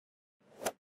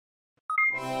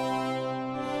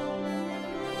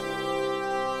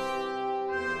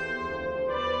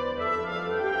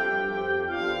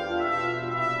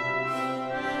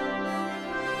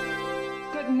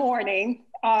morning.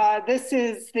 This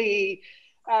is the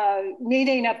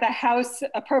meeting of the House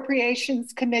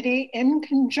Appropriations Committee in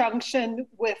conjunction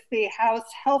with the House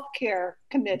Healthcare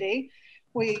Committee.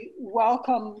 We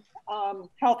welcome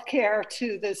healthcare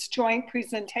to this joint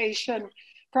presentation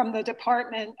from the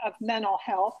Department of Mental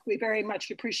Health. We very much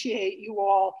appreciate you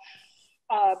all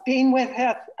being with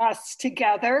us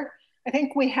together. I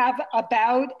think we have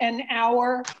about an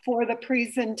hour for the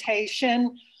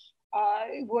presentation.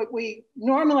 What we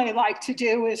normally like to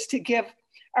do is to give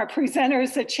our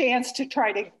presenters a chance to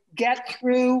try to get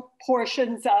through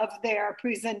portions of their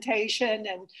presentation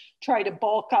and try to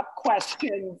bulk up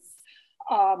questions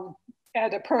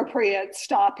at appropriate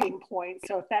stopping points.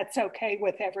 So if that's okay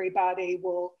with everybody,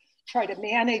 we'll try to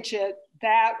manage it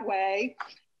that way.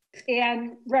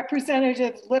 And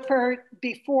Representative Lippert,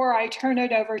 before I turn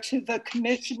it over to the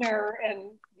commissioner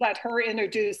and let her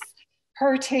introduce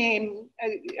her team,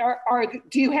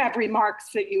 do you have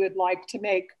remarks that you would like to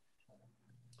make?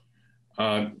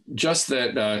 Just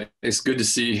that it's good to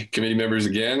see committee members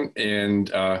again.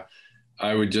 And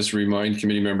I would just remind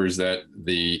committee members that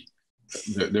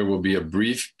there will be a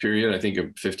brief period, I think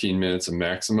of 15 minutes a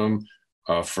maximum,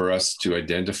 for us to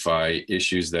identify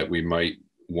issues that we might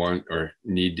want or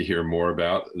need to hear more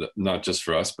about, not just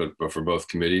for us, but for both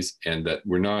committees. And that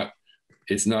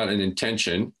it's not an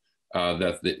intention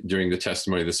during the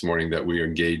testimony this morning that we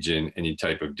engage in any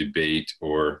type of debate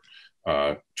or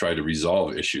try to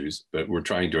resolve issues, but we're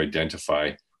trying to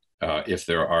identify if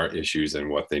there are issues and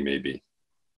what they may be.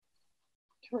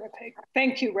 Terrific.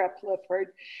 Thank you, Rep.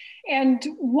 Lippert. And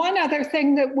one other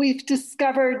thing that we've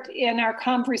discovered in our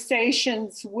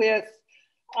conversations with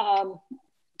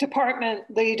department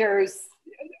leaders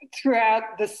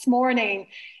throughout this morning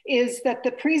is that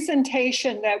the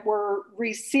presentation that we're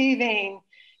receiving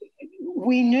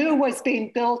we knew was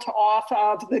being built off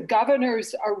of the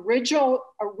governor's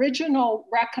original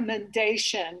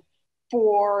recommendation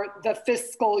for the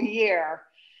fiscal year.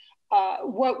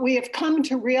 What we have come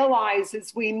to realize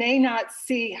is we may not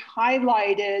see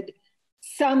highlighted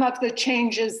some of the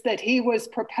changes that he was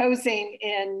proposing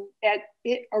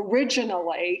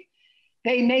originally.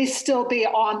 They may still be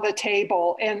on the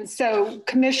table. And so,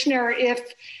 Commissioner,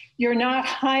 if you're not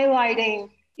highlighting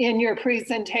in your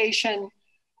presentation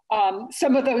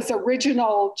some of those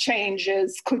original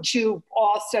changes, could you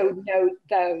also note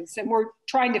those? And we're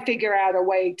trying to figure out a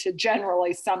way to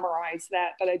generally summarize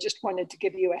that, but I just wanted to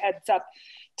give you a heads up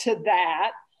to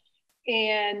that.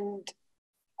 And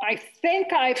I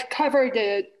think I've covered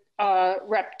it,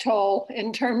 Rep. Toll,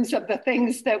 in terms of the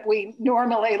things that we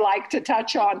normally like to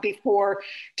touch on before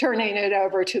turning it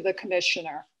over to the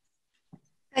commissioner.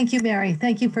 Thank you, Mary.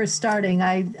 Thank you for starting.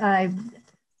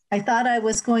 I thought I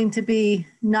was going to be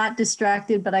not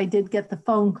distracted, but I did get the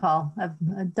phone call. I have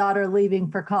a daughter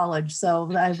leaving for college, so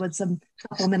I was a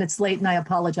couple minutes late and I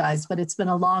apologize, but it's been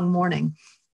a long morning,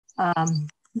 an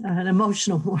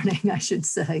emotional morning, I should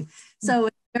say. So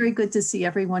it's very good to see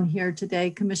everyone here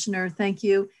today. Commissioner, thank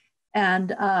you.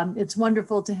 And it's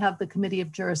wonderful to have the Committee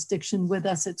of Jurisdiction with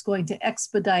us. It's going to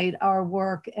expedite our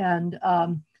work and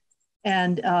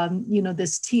you know,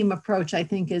 this team approach, I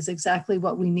think, is exactly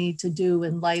what we need to do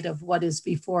in light of what is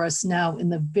before us now in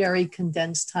the very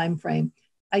condensed time frame.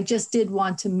 I just did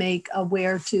want to make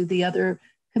aware to the other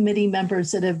committee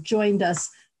members that have joined us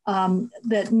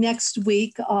that next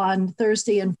week on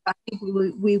Thursday and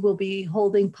Friday, we will be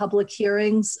holding public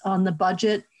hearings on the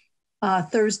budget,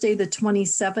 Thursday the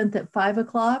 27th at 5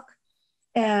 o'clock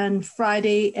and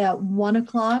Friday at 1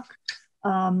 o'clock.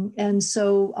 And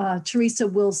so Teresa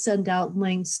will send out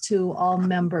links to all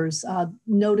members.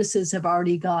 Notices have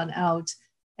already gone out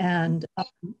and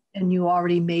you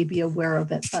already may be aware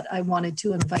of it, but I wanted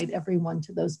to invite everyone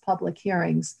to those public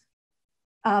hearings.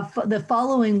 For the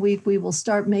following week, we will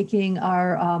start making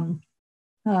our,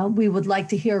 we would like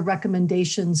to hear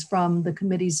recommendations from the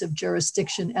committees of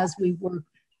jurisdiction as we work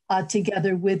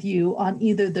together with you on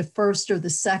either the 1st or the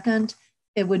 2nd.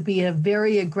 It would be a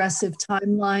very aggressive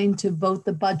timeline to vote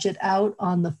the budget out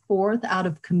on the 4th out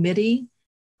of committee.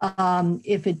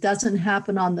 If it doesn't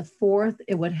happen on the 4th,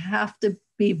 it would have to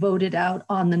be voted out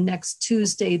on the next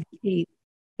Tuesday, the 8th,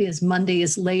 because Monday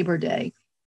is Labor Day.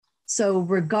 So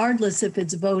regardless if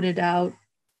it's voted out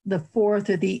the 4th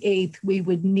or the 8th, we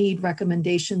would need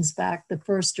recommendations back the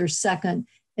 1st or 2nd.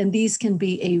 And these can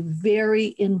be a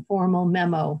very informal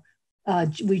memo.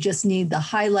 We just need the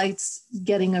highlights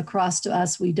getting across to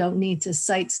us. We don't need to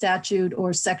cite statute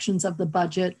or sections of the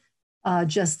budget,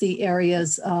 just the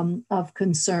areas of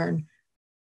concern.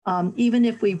 Even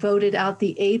if we voted out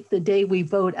the 8th, the day we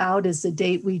vote out is the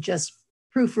date we just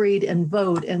proofread and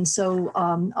vote. And so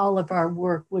all of our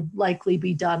work would likely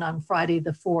be done on Friday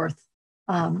the 4th,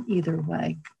 either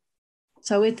way.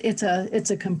 So it's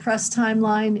a compressed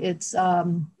timeline.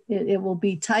 It will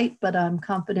be tight, but I'm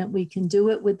confident we can do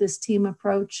it with this team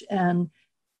approach. And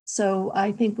so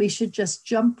I think we should just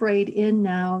jump right in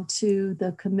now to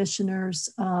the commissioner's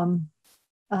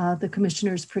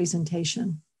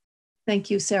presentation. Thank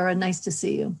you, Sarah. Nice to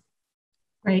see you.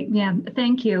 Great. Yeah,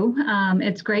 thank you.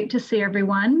 It's great to see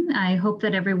everyone. I hope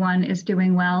that everyone is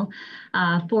doing well.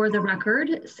 For the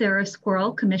record, Sarah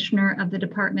Squirrel, Commissioner of the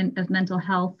Department of Mental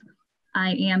Health.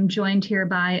 I am joined here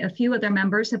by a few other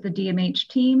members of the DMH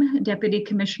team, Deputy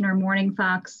Commissioner Morning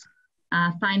Fox,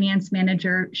 Finance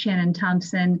Manager Shannon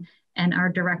Thompson, and our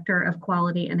Director of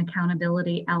Quality and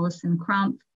Accountability, Allison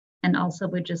Crump. And also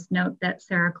would just note that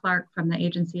Sarah Clark from the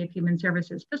Agency of Human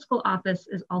Services Fiscal Office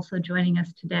is also joining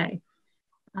us today.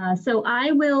 So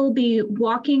I will be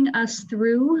walking us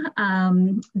through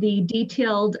the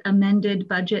detailed amended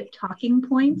budget talking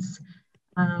points.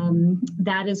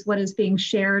 That is what is being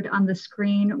shared on the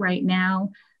screen right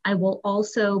now. I will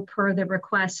also, per the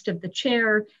request of the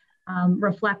chair,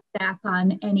 reflect back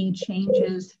on any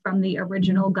changes from the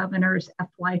original governor's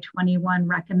FY21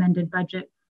 recommended budget,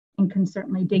 and can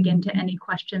certainly dig into any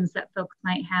questions that folks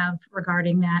might have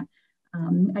regarding that.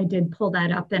 I did pull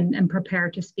that up and prepare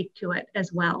to speak to it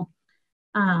as well.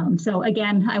 So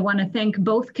again, I want to thank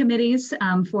both committees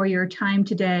for your time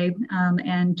today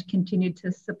and continue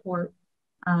to support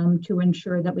to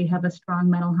ensure that we have a strong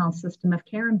mental health system of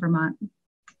care in Vermont.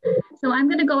 So I'm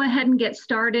going to go ahead and get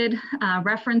started.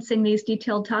 Referencing these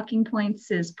detailed talking points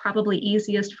is probably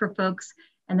easiest for folks.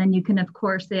 And then you can, of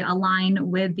course, they align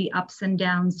with the ups and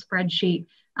downs spreadsheet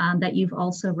that you've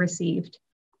also received.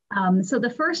 So the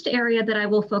first area that I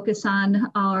will focus on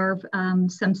are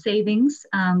some savings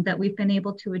that we've been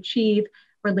able to achieve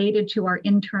related to our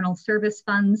internal service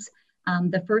funds.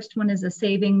 The first one is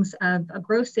a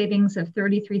gross savings of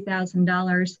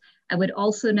 $33,000. I would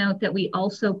also note that we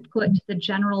also put the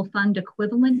general fund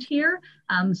equivalent here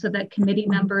so that committee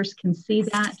members can see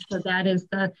that. So that is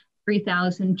the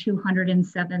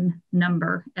 3,207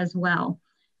 number as well.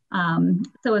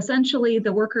 So essentially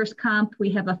the workers' comp, we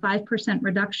have a 5%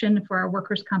 reduction for our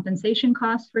workers' compensation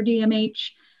costs for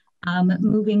DMH.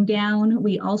 Moving down,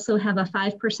 we also have a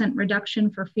 5% reduction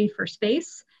for fee for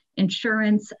space,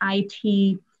 insurance,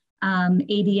 IT,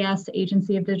 ADS,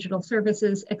 Agency of Digital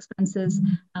Services expenses,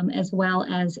 as well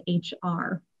as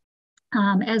HR.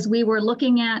 As we were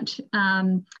looking at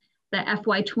the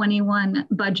FY21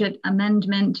 budget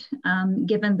amendment,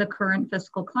 given the current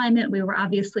fiscal climate, we were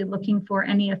obviously looking for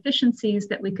any efficiencies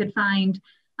that we could find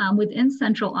within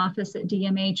central office at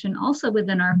DMH and also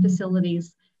within our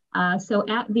facilities. So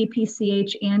at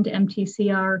VPCH and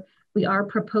MTCR, we are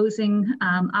proposing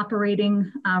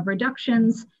operating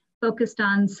reductions focused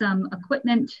on some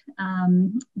equipment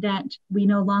that we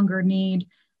no longer need,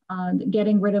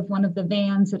 getting rid of one of the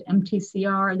vans at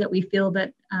MTCR that we feel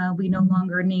that we no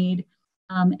longer need,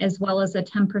 as well as a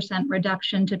 10%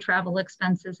 reduction to travel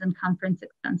expenses and conference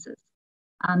expenses.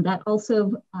 That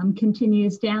also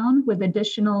continues down with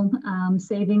additional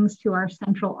savings to our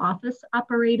central office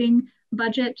operating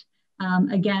budget.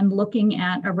 Again, looking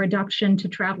at a reduction to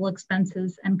travel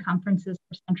expenses and conferences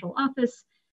for central office.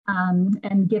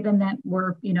 And given that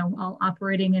we're all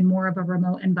operating in more of a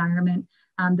remote environment,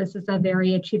 this is a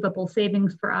very achievable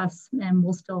savings for us and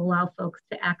will still allow folks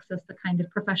to access the kind of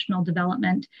professional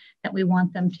development that we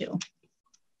want them to.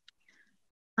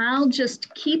 I'll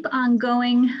just keep on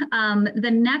going.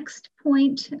 The next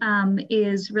point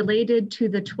is related to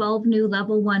the 12 new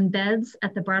level 1 beds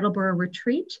at the Brattleboro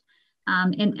Retreat.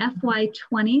 In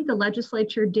FY20, the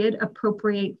legislature did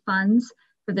appropriate funds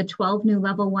for the 12 new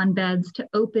level 1 beds to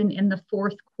open in the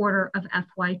 4th quarter of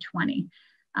FY20.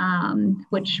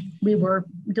 Which we were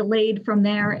delayed from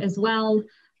there as well.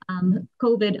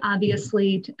 COVID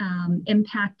obviously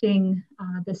impacting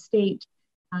the state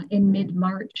in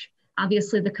mid-March.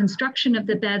 Obviously the construction of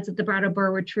the beds at the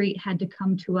Brattleboro Retreat had to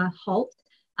come to a halt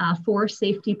for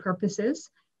safety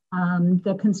purposes.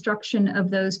 The construction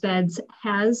of those beds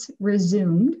has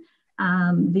resumed.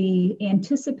 The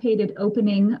anticipated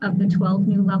opening of the 12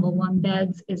 new level 1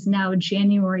 beds is now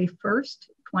January 1st,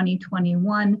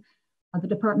 2021. The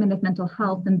Department of Mental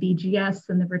Health and BGS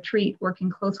and the retreat work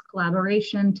in close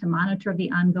collaboration to monitor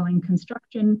the ongoing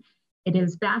construction. It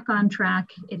is back on track.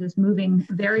 It is moving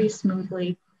very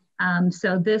smoothly.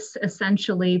 So this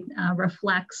essentially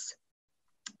reflects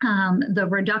the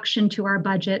reduction to our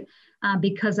budget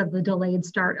because of the delayed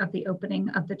start of the opening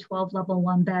of the 12 level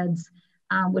 1 beds,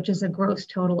 which is a gross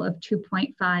total of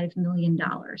 $2.5 million.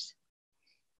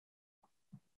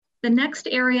 The next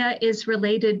area is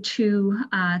related to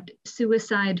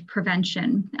suicide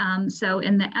prevention. So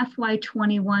in the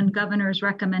FY21 governor's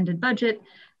recommended budget,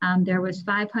 there was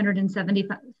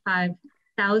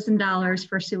 $575,000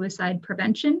 for suicide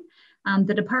prevention.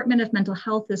 The Department of Mental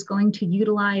Health is going to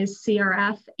utilize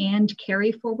CRF and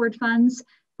carry forward funds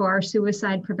for our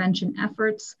suicide prevention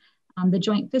efforts. The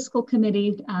Joint Fiscal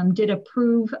Committee did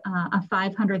approve a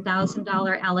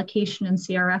 $500,000 allocation in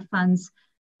CRF funds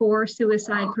for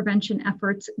suicide prevention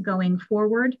efforts going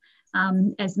forward.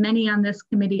 As many on this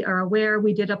committee are aware,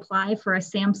 we did apply for a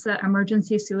SAMHSA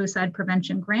emergency suicide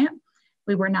prevention grant.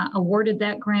 We were not awarded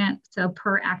that grant, so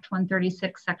per Act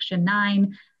 136, Section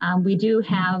 9, we do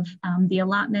have the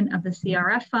allotment of the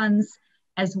CRF funds,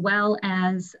 as well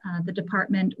as the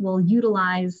department will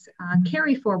utilize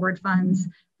carry forward funds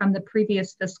from the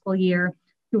previous fiscal year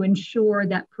to ensure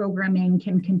that programming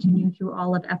can continue through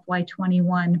all of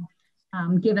FY21.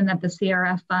 Given that the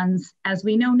CRF funds, as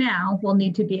we know now, will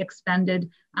need to be expended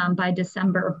by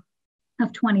December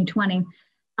of 2020.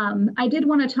 I did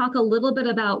want to talk a little bit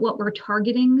about what we're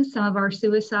targeting some of our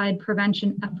suicide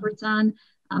prevention efforts on.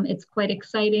 It's quite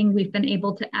exciting. We've been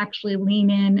able to actually lean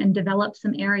in and develop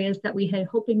some areas that we had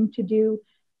hoping to do.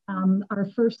 Our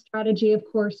first strategy, of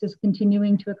course, is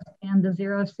continuing to expand the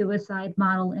zero suicide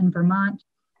model in Vermont.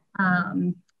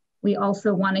 We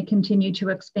also want to continue to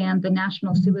expand the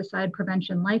National Suicide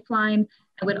Prevention Lifeline.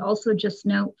 I would also just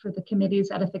note for the committee's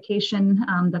edification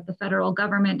that the federal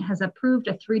government has approved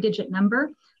a 3-digit number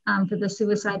for the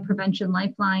Suicide Prevention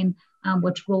Lifeline,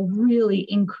 which will really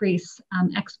increase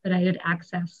expedited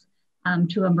access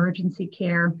to emergency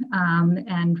care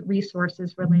and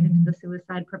resources related to the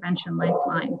Suicide Prevention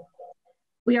Lifeline.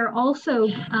 We are also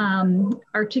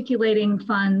articulating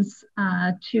funds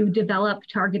to develop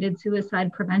targeted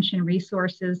suicide prevention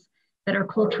resources that are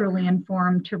culturally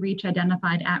informed to reach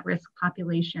identified at-risk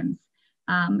populations.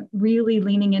 Really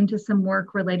leaning into some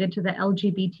work related to the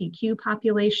LGBTQ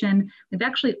population. We've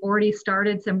actually already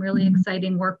started some really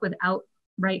exciting work with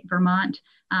Outright Vermont,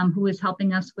 who is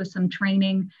helping us with some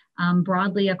training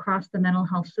broadly across the mental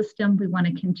health system. We want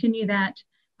to continue that,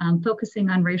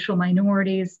 focusing on racial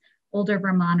minorities, older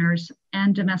Vermonters,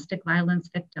 and domestic violence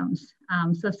victims.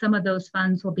 So some of those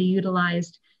funds will be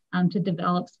utilized to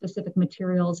develop specific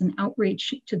materials and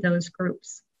outreach to those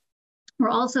groups. We're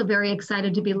also very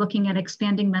excited to be looking at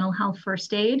expanding mental health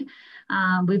first aid.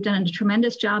 We've done a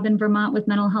tremendous job in Vermont with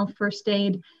mental health first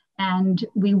aid, and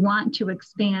we want to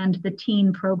expand the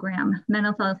teen program.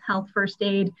 Mental health first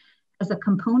aid as a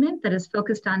component that is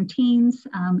focused on teens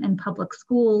and public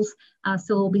schools.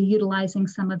 So we'll be utilizing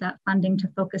some of that funding to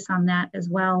focus on that as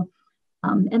well.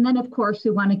 And then of course, we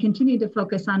want to continue to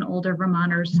focus on older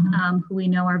Vermonters who we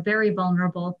know are very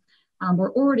vulnerable.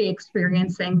 We're already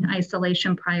experiencing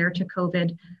isolation prior to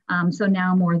COVID. So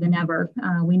now more than ever,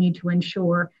 we need to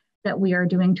ensure that we are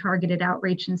doing targeted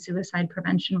outreach and suicide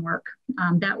prevention work.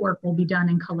 That work will be done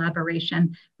in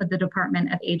collaboration with the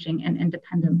Department of Aging and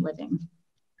Independent Living.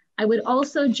 I would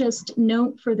also just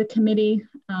note for the committee,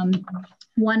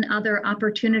 one other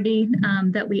opportunity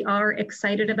that we are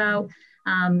excited about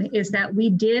is that we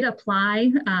did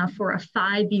apply for a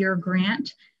 5-year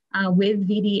grant with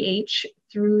VDH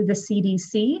through the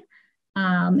CDC.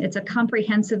 It's a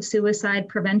comprehensive suicide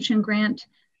prevention grant.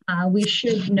 We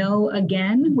should know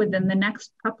again within the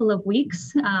next couple of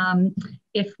weeks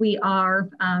if we are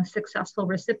successful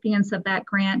recipients of that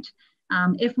grant.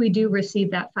 If we do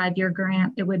receive that 5-year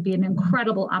grant, it would be an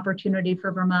incredible opportunity for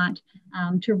Vermont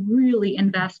to really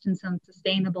invest in some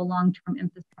sustainable long-term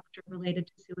infrastructure related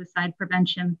to suicide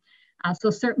prevention. So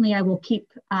certainly I will keep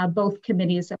both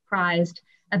committees apprised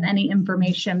of any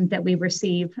information that we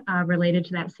receive related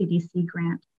to that CDC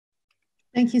grant.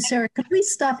 Thank you, Sarah. Could we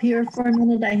stop here for a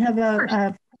minute? I have a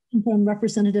question from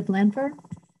Representative Lanford.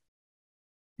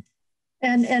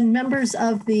 And members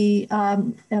of the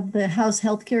House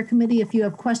Healthcare Committee, if you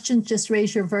have questions, just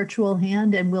raise your virtual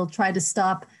hand and we'll try to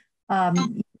stop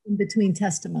in between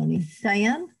testimony.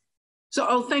 Diane?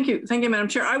 So, thank you, Madam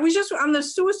Chair. I was just on the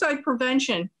suicide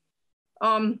prevention.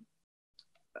 So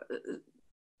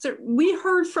we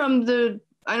heard from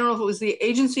I don't know if it was the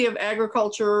Agency of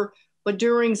Agriculture, but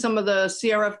during some of the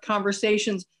CRF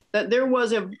conversations, that there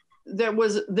was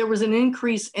an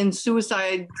increase in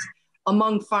suicides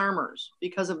among farmers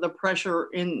because of the pressure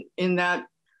in that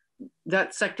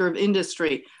sector of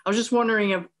industry. I was just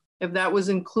wondering if that was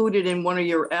included in one of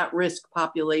your at-risk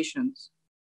populations,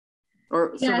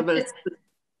 or sort of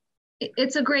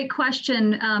It's a great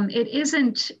question. It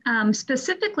isn't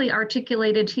specifically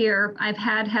articulated here. I've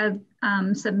had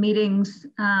some meetings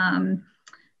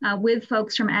with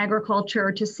folks from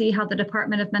agriculture to see how the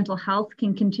Department of Mental Health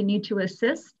can continue to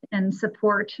assist and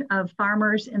support of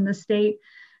farmers in the state.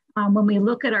 When we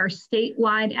look at our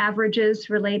statewide averages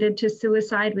related to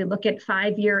suicide, we look at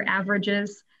 5-year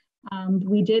averages.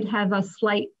 We did have a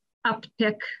slight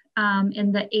uptick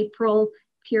in the April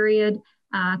period.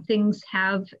 Things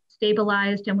have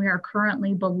stabilized and we are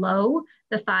currently below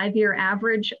the 5-year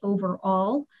average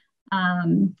overall.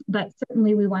 But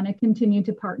certainly we want to continue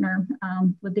to partner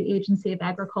with the Agency of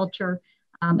Agriculture.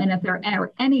 And if there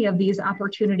are any of these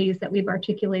opportunities that we've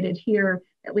articulated here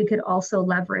that we could also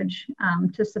leverage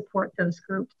to support those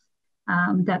groups,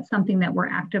 that's something that we're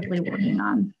actively working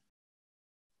on.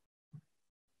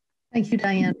 Thank you,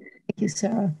 Diane. Thank you,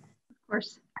 Sarah. Of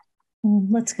course.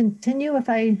 Let's continue if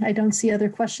I don't see other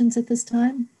questions at this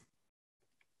time.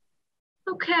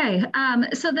 Okay,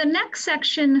 so the next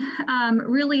section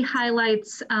really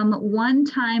highlights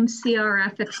one-time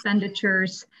CRF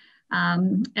expenditures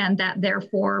and that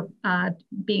therefore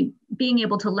being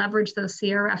able to leverage those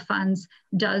CRF funds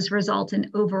does result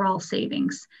in overall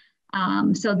savings.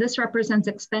 So this represents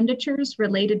expenditures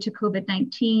related to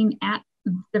COVID-19 at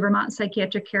the Vermont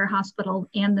Psychiatric Care Hospital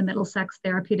and the Middlesex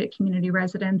Therapeutic Community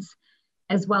Residence,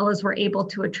 as well as we're able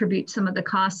to attribute some of the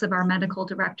costs of our medical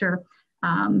director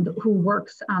who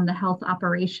works on the Health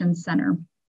Operations Center.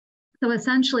 So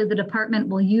essentially the department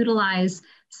will utilize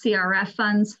CRF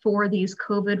funds for these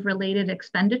COVID-related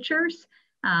expenditures,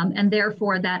 and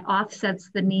therefore that offsets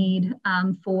the need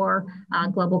for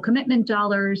global commitment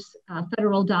dollars,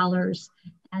 federal dollars,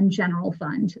 and general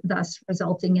fund, thus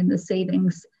resulting in the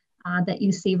savings that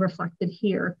you see reflected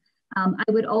here. I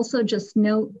would also just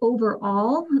note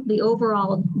overall, the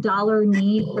overall dollar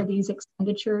need for these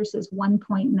expenditures is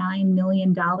 $1.9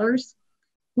 million.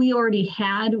 We already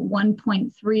had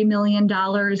 $1.3 million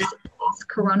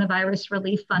coronavirus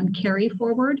relief fund carry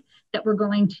forward that we're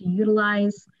going to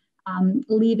utilize,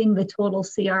 leaving the total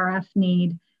CRF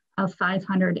need of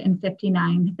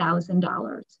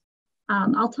 $559,000.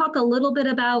 I'll talk a little bit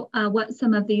about what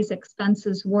some of these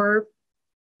expenses were.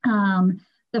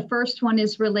 The first one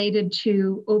is related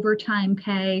to overtime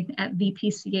pay at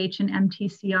VPCH and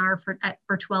MTCR for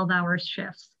 12-hour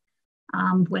shifts.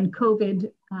 When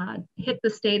COVID hit the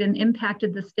state and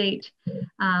impacted the state,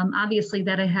 obviously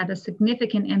that had a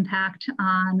significant impact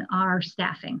on our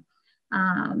staffing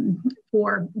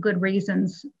for good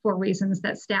reasons, for reasons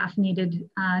that staff needed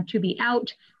to be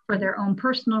out for their own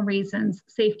personal reasons,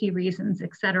 safety reasons,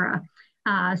 et cetera.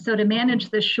 So to manage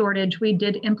this shortage, we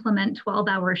did implement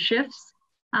 12-hour shifts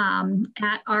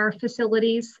at our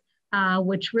facilities,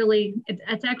 which really,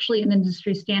 it's actually an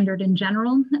industry standard in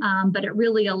general, but it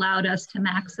really allowed us to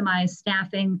maximize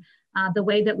staffing. The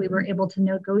way that we were able to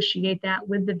negotiate that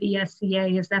with the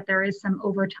VSCA is that there is some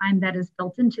overtime that is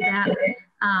built into that.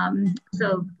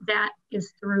 So that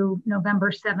is through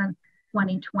November 7th,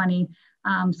 2020.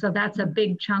 So that's a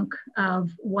big chunk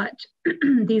of what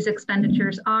these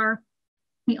expenditures are.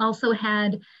 We also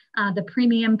had the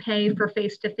premium pay for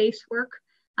face-to-face work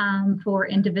for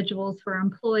individuals who are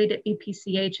employed at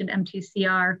VPCH and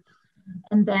MTCR.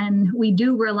 And then we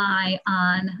do rely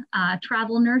on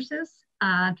travel nurses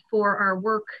for our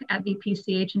work at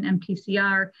VPCH and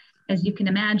MTCR. As you can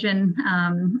imagine,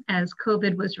 as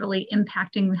COVID was really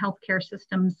impacting the healthcare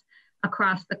systems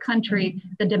across the country,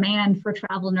 the demand for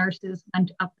travel nurses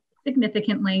went up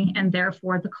significantly and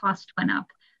therefore the cost went up.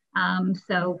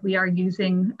 So we are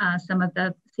using some of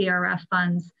the CRF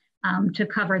funds to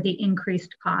cover the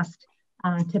increased cost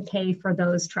to pay for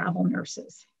those travel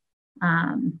nurses.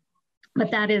 But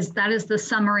that is the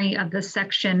summary of this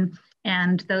section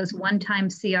and those one-time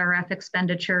CRF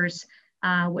expenditures,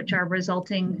 which are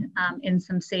resulting in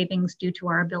some savings due to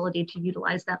our ability to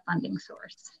utilize that funding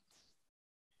source.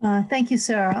 Thank you,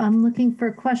 Sarah. I'm looking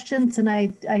for questions and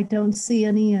I don't see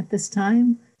any at this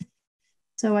time.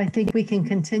 So I think we can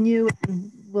continue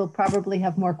and we'll probably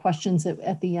have more questions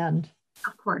at the end.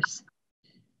 Of course.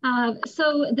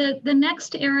 So the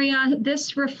next area,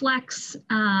 this reflects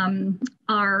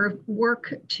our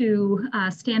work to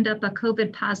stand up a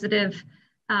COVID positive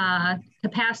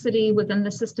capacity within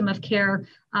the system of care,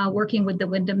 working with the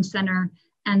Wyndham Center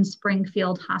and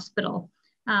Springfield Hospital.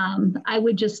 I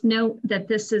would just note that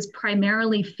this is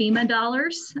primarily FEMA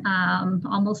dollars.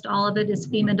 Almost all of it is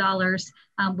FEMA dollars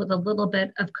with a little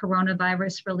bit of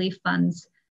coronavirus relief funds.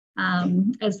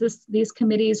 As these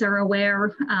committees are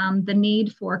aware, the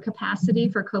need for capacity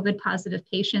for COVID positive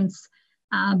patients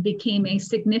became a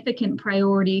significant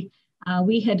priority.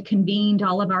 We had convened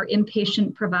all of our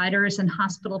inpatient providers and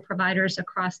hospital providers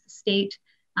across the state.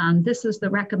 This is the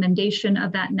recommendation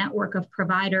of that network of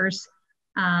providers.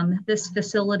 This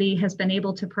facility has been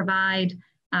able to provide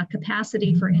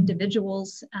capacity for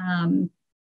individuals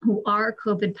who are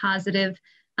COVID positive.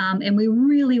 And we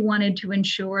really wanted to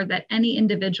ensure that any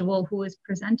individual who is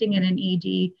presenting in an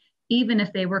ED, even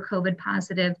if they were COVID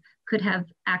positive, could have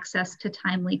access to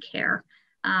timely care.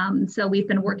 So we've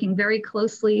been working very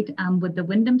closely with the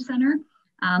Wyndham Center.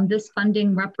 This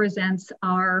funding represents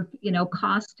our,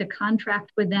 cost to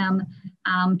contract with them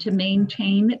to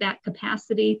maintain that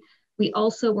capacity. We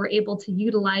also were able to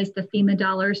utilize the FEMA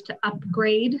dollars to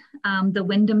upgrade the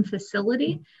Wyndham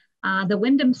facility. The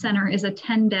Wyndham Center is a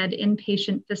 10-bed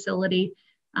inpatient facility,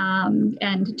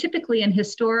 and typically and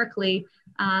historically,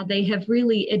 they have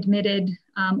really admitted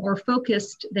or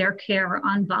focused their care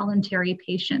on voluntary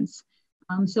patients.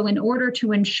 So in order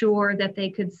to ensure that they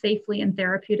could safely and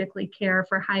therapeutically care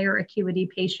for higher acuity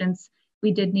patients,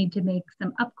 we did need to make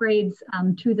some upgrades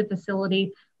to the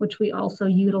facility, which we also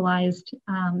utilized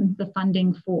the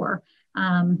funding for.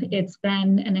 It's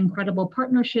been an incredible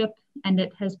partnership, and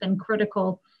it has been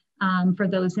critical for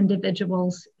those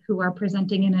individuals who are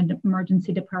presenting in an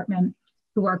emergency department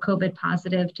who are COVID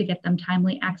positive to get them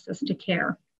timely access to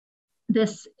care.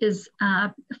 This is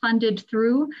funded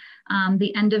through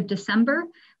the end of December.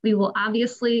 We will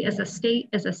obviously, as a state,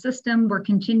 as a system, we're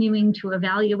continuing to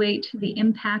evaluate the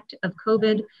impact of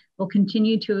COVID. We'll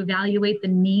continue to evaluate the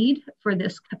need for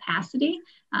this capacity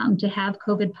to have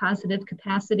COVID positive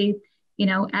capacity.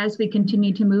 As we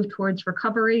continue to move towards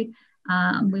recovery,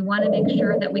 we want to make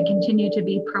sure that we continue to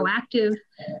be proactive.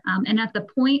 And at the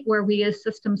point where we as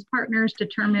systems partners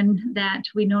determine that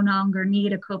we no longer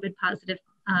need a COVID positive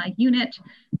unit,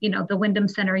 the Wyndham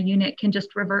Center unit can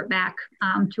just revert back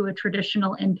to a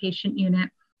traditional inpatient unit.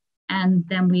 And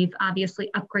then we've obviously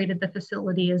upgraded the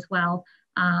facility as well,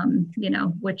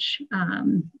 which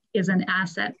is an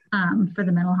asset for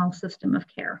the mental health system of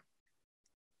care.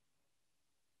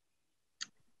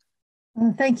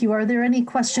 Thank you. Are there any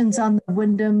questions on the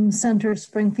Wyndham Center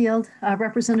Springfield?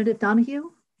 Representative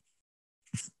Donahue?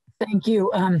 Thank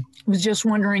you. I was just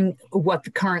wondering what the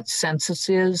current census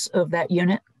is of that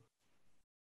unit.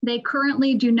 They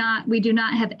currently we do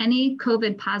not have any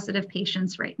COVID positive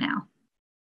patients right now.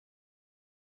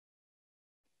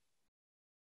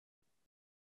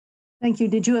 Thank you.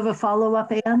 Did you have a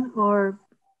follow-up, Anne, or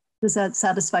does that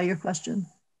satisfy your question?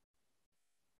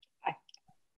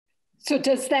 So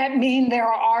does that mean there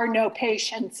are no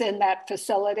patients in that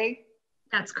facility?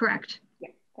 That's correct. Yeah,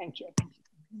 thank you.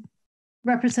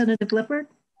 Representative Lippert?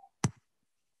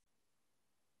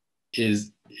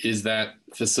 Is that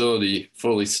facility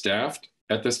fully staffed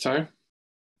at this time?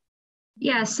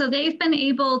 Yeah, so they've been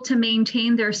able to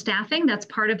maintain their staffing. That's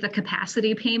part of the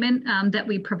capacity payment that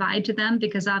we provide to them,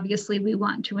 because obviously we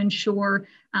want to ensure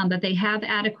that they have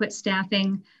adequate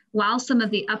staffing. While some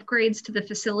of the upgrades to the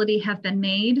facility have been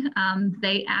made,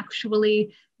 they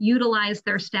actually utilize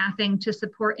their staffing to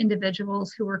support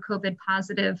individuals who are COVID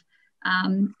positive.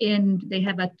 They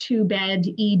have a 2-bed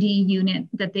ED unit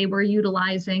that they were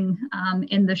utilizing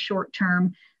in the short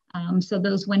term. So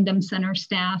those Wyndham Center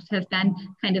staff have been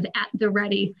kind of at the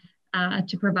ready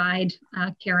to provide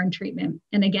care and treatment.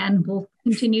 And again, we'll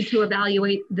continue to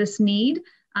evaluate this need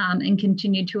and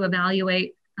continue to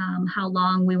evaluate how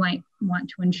long we might want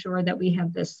to ensure that we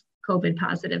have this COVID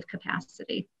positive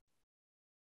capacity.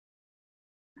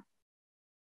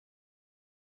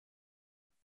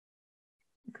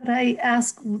 Could I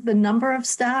ask the number of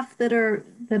staff that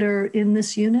are in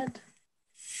this unit?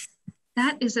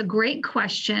 That is a great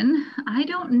question. I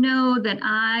don't know that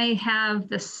I have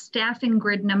the staffing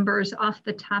grid numbers off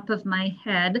the top of my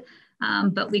head,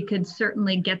 but we could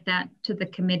certainly get that to the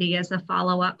committee as a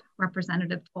follow-up,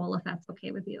 Representative Toll, if that's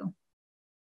okay with you.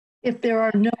 If there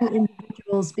are no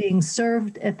individuals being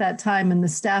served at that time and the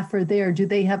staff are there, do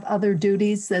they have other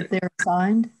duties that they're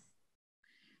assigned?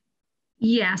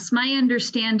 Yes, my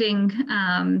understanding,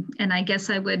 and I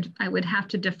guess I would have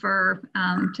to defer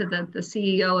to the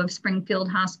CEO of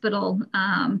Springfield Hospital,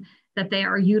 that they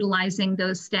are utilizing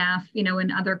those staff,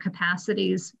 in other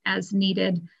capacities as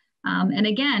needed. And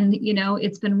again,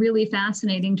 it's been really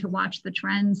fascinating to watch the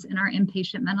trends in our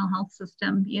inpatient mental health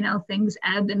system. Things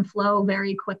ebb and flow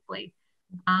very quickly.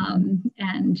 And,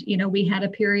 we had a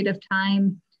period of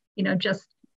time, just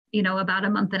about a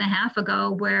month and a half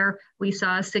ago, where we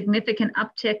saw a significant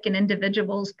uptick in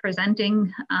individuals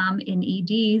presenting in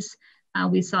EDs.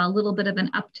 We saw a little bit of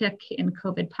an uptick in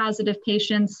COVID positive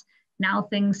patients. Now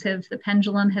the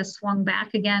pendulum has swung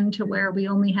back again to where we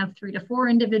only have 3 to 4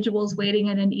 individuals waiting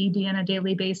in an ED on a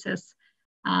daily basis.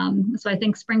 So I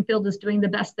think Springfield is doing the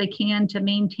best they can to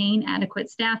maintain adequate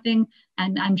staffing,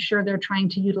 and I'm sure they're trying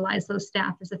to utilize those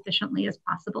staff as efficiently as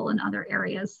possible in other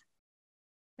areas.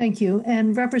 Thank you.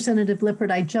 And Representative Lippert,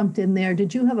 I jumped in there.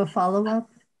 Did you have a follow-up?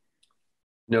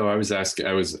 No, I was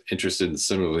interested in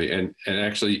similarly. And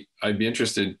actually, I'd be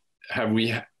interested,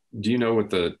 do you know what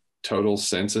the total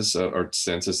census,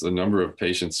 the number of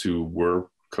patients who were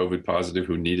COVID positive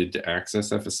who needed to access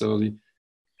that facility?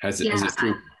 Has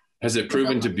it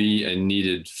proven to be a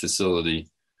needed facility,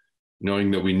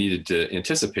 knowing that we needed to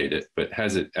anticipate it, but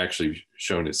has it actually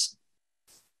shown it's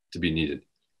to be needed?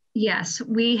 Yes,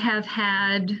 we have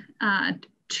had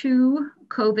 2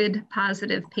 COVID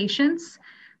positive patients.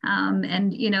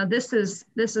 And, this is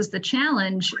the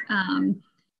challenge.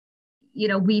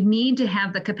 We need to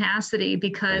have the capacity,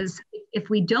 because if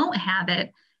we don't have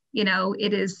it,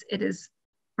 it is,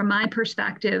 from my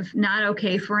perspective, not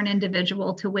okay for an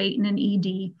individual to wait in an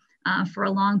ED for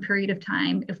a long period of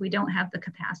time if we don't have the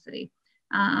capacity.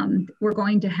 We're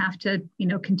going to have to,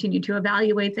 continue to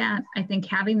evaluate that. I think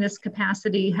having this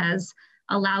capacity has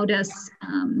allowed us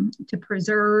to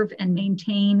preserve and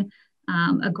maintain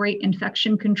a great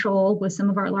infection control with some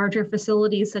of our larger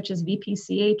facilities, such as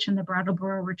VPCH and the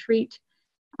Brattleboro Retreat.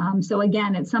 So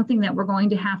again, it's something that we're going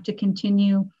to have to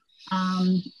continue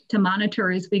to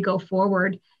monitor as we go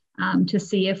forward, to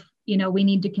see if, we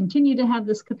need to continue to have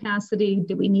this capacity.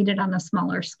 Do we need it on a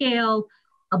smaller scale?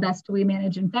 How best do we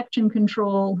manage infection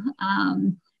control?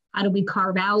 How do we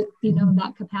carve out,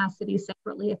 that capacity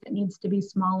separately if it needs to be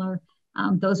smaller?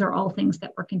 Those are all things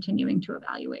that we're continuing to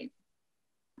evaluate.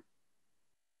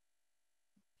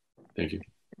 Thank you.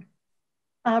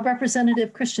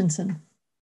 Representative Christensen.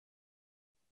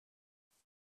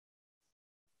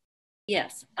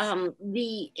 Yes,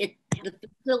 the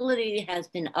facility has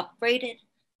been upgraded,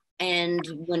 and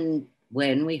when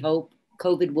we hope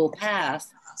COVID will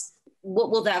pass,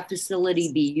 what will that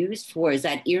facility be used for? Is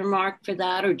that earmarked for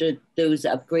that, or do those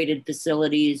upgraded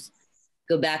facilities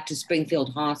go back to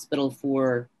Springfield Hospital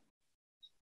for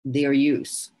their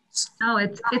use? Oh,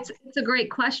 it's a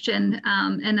great question.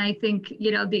 And I think,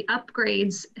 the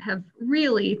upgrades have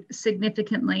really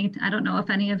significantly, I don't know if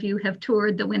any of you have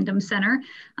toured the Wyndham Center.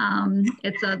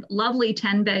 It's a lovely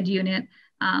 10-bed unit.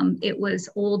 It was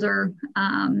older.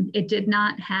 It did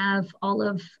not have all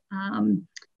of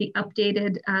the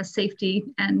updated safety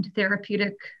and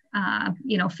therapeutic,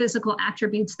 physical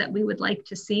attributes that we would like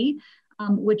to see,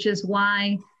 which is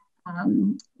why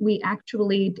we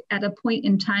actually, at a point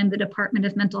in time, the Department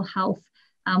of Mental Health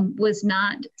was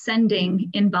not sending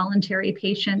involuntary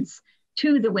patients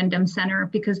to the Wyndham Center,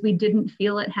 because we didn't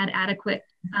feel it had adequate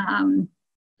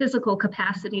physical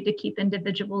capacity to keep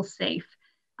individuals safe.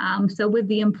 So with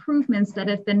the improvements that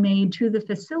have been made to the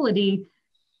facility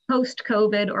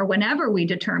post-COVID, or whenever we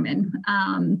determine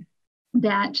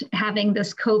that having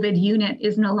this COVID unit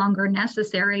is no longer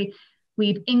necessary,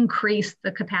 we've increased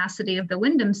the capacity of the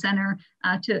Wyndham Center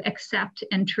to accept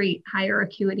and treat higher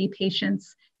acuity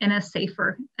patients in a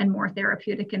safer and more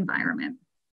therapeutic environment.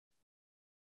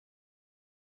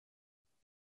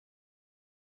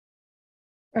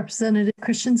 Representative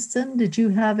Christensen, did you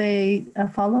have a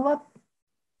follow-up?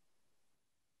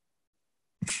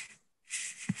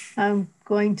 I'm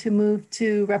going to move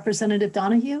to Representative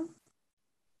Donahue.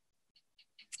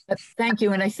 Thank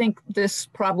you. And I think this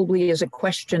probably is a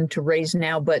question to raise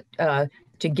now, but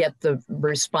to get the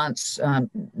response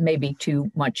maybe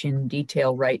too much in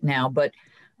detail right now. But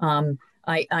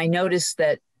I noticed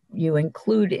that you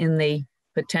include in the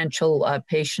potential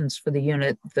patients for the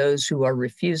unit those who are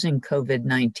refusing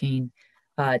COVID-19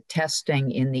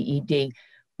 testing in the ED.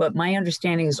 But my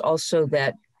understanding is also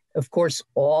that, of course,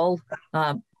 all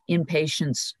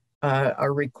inpatients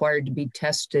are required to be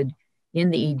tested in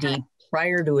the ED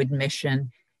prior to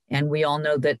admission. And we all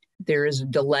know that there is a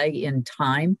delay in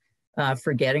time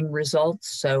for getting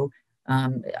results. So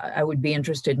I would be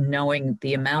interested in knowing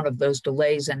the amount of those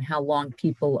delays and how long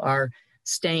people are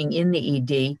staying in the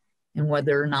ED, and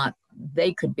whether or not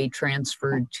they could be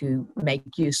transferred to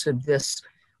make use of this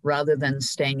rather than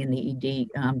staying in the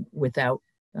ED without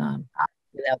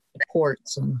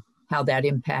supports, and how that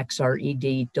impacts our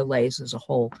ED delays as a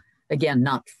whole. Again,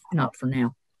 not for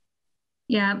now.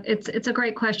 Yeah, it's a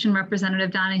great question,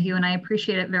 Representative Donahue, and I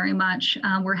appreciate it very much.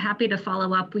 We're happy to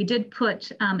follow up. We did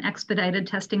put expedited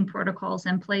testing protocols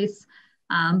in place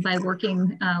by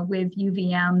working with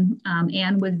UVM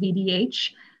and with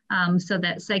VDH, so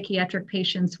that psychiatric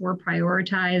patients were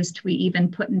prioritized. We even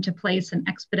put into place an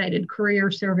expedited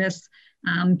courier service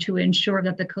to ensure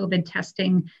that the COVID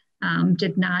testing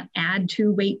did not add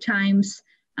to wait times.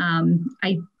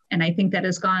 I think that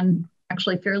has gone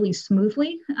actually fairly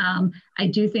smoothly. I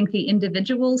do think the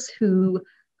individuals who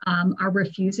are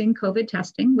refusing COVID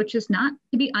testing, which is not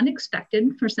to be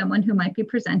unexpected for someone who might be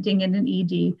presenting in an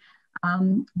ED,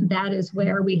 that is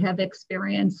where we have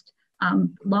experienced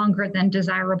longer than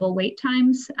desirable wait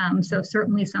times. So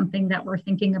certainly something that we're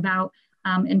thinking about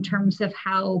in terms of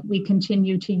how we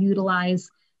continue to utilize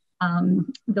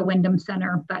the Wyndham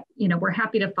Center. But we're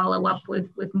happy to follow up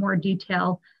with more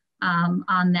detail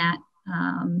on that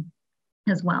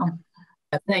as well.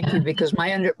 Thank you, because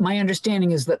my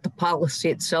understanding is that the policy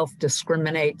itself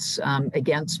discriminates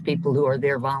against people who are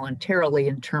there voluntarily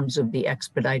in terms of the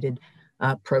expedited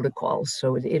protocols.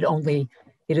 So it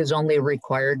is only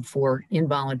required for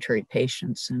involuntary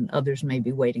patients, and others may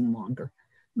be waiting longer.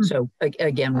 Mm-hmm. So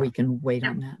again, we can wait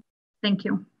on that. Thank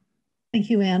you. Thank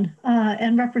you, Anne.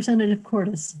 And Representative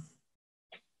Cordes.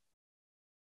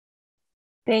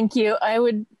 Thank you. I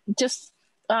would just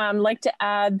like to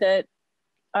add that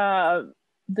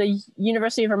the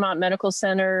University of Vermont Medical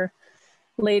Center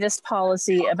latest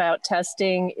policy about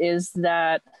testing is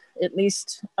that, at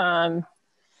least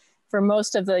for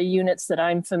most of the units that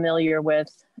I'm familiar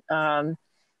with,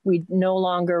 we no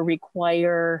longer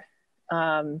require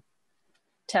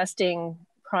testing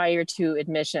prior to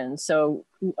admission. So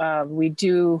we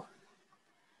do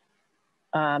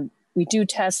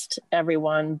test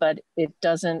everyone, but it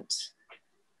doesn't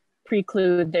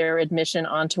preclude their admission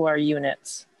onto our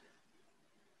units.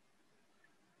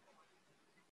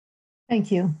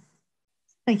 Thank you.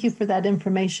 Thank you for that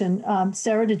information.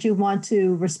 Sarah, did you want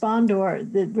to respond, or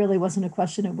it really wasn't a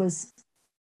question, it was?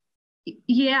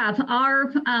 Yeah,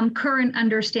 our current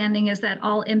understanding is that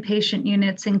all inpatient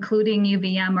units, including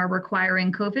UVM, are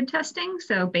requiring COVID testing.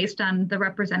 So based on the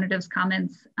representative's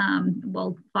comments,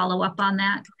 we'll follow up on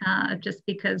that just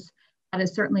because that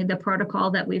is certainly the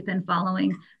protocol that we've been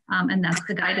following. And that's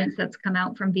the guidance that's come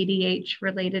out from VDH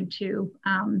related to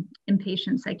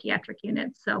inpatient psychiatric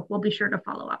units. So we'll be sure to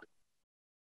follow up.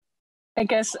 I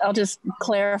guess I'll just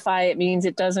clarify, it means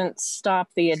it doesn't stop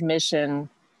the admission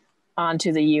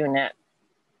onto the unit,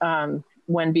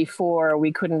 when before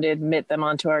we couldn't admit them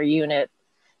onto our unit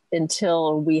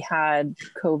until we had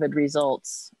COVID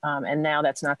results. And now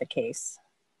that's not the case.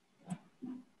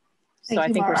 So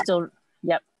I think we're still,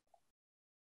 yep.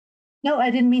 No, I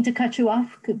didn't mean to cut you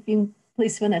off. Could you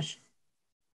please finish?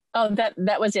 Oh,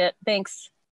 that was it. Thanks.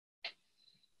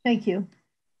 Thank you.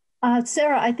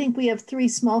 Sarah, I think we have 3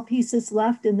 small pieces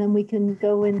left, and then we can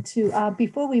go into,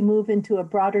 before we move into a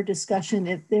broader discussion,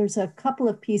 if there's a couple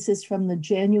of pieces from the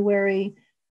January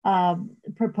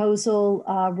proposal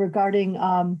regarding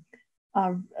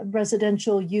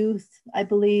residential youth, I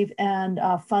believe, and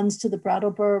funds to the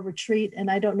Brattleboro retreat. And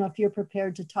I don't know if you're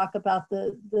prepared to talk about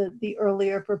the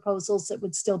earlier proposals that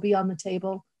would still be on the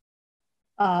table.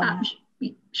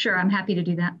 Sure, I'm happy to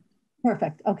do that.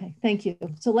 Perfect. Okay, thank you.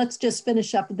 So let's just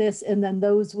finish up this, and then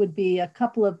those would be a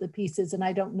couple of the pieces. And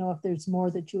I don't know if there's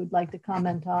more that you would like to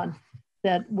comment on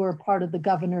that were part of the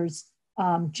governor's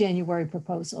January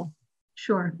proposal.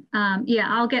 Sure. Yeah,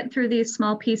 I'll get through these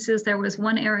small pieces. There was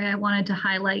one area I wanted to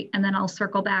highlight, and then I'll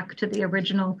circle back to the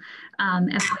original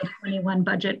FY21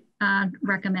 budget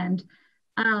recommend.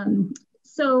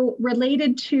 So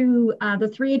related to the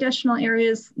 3 additional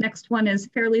areas, next one is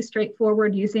fairly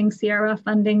straightforward, using Sierra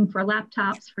funding for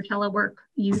laptops for telework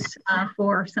use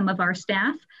for some of our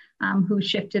staff who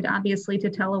shifted obviously to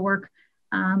telework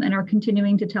and are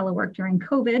continuing to telework during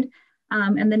COVID.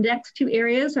 And the next 2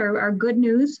 areas are good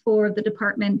news for the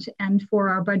department and for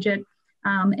our budget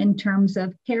in terms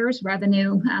of CARES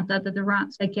revenue that the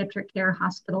Vermont Psychiatric Care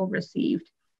Hospital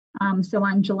received. So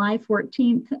on July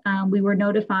 14th, we were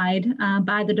notified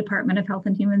by the Department of Health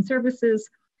and Human Services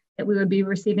that we would be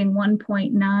receiving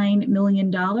 $1.9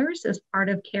 million as part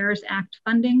of CARES Act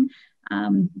funding.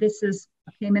 This is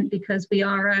a payment because we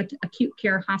are an acute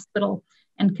care hospital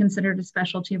and considered a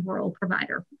specialty rural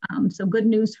provider. So good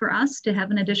news for us to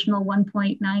have an additional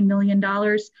 $1.9 million.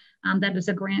 That is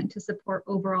a grant to support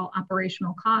overall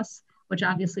operational costs, which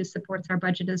obviously supports our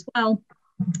budget as well.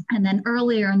 And then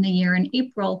earlier in the year, in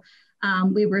April,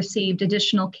 we received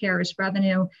additional CARES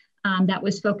revenue that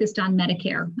was focused on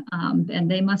Medicare.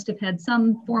 And they must have had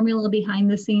some formula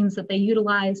behind the scenes that they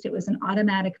utilized. It was an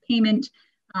automatic payment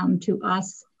to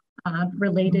us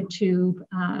related to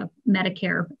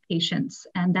Medicare patients,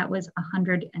 and that was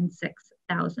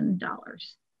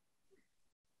 $106,000.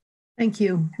 Thank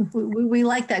you. We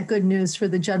like that good news for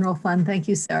the general fund. Thank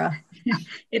you, Sarah.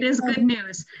 It is good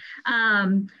news.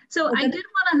 So I did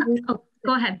want to,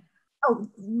 go ahead. Oh,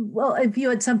 well, if you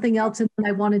had something else, and then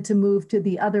I wanted to move to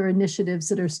the other initiatives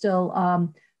that are still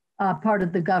part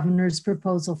of the governor's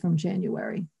proposal from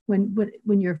January, when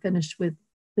you're finished with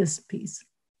this piece.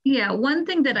 Yeah, one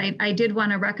thing that I did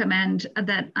want to recommend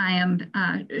that I am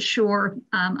sure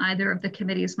either of the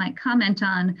committees might comment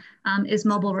on is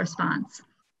mobile response.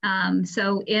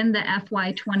 So in the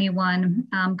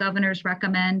FY21 governor's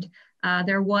recommend,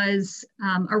 there was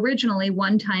originally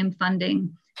one-time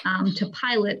funding to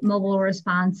pilot mobile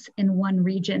response in one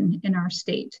region in our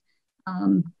state.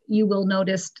 You will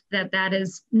notice that that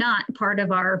is not part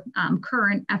of our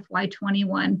current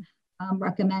FY21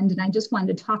 recommend, and I just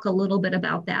wanted to talk a little bit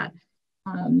about that.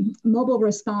 Mobile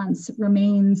response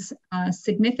remains a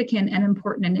significant and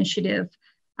important initiative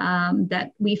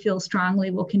that we feel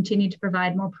strongly will continue to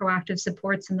provide more proactive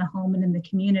supports in the home and in the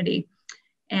community.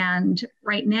 And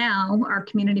right now, our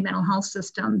community mental health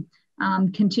system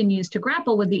continues to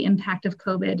grapple with the impact of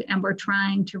COVID, and we're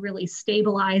trying to really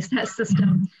stabilize that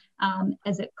system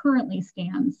as it currently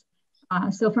stands.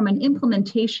 So from an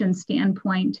implementation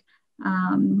standpoint,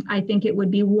 I think it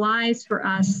would be wise for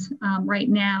us right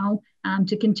now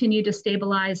to continue to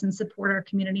stabilize and support our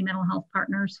community mental health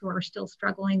partners who are still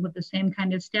struggling with the same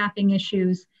kind of staffing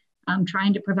issues,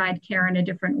 trying to provide care in a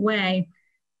different way,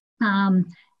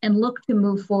 and look to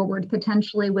move forward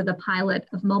potentially with a pilot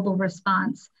of mobile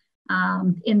response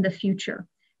in the future.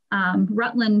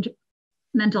 Rutland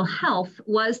Mental Health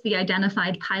was the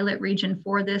identified pilot region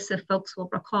for this, if folks will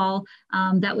recall.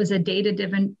 That was a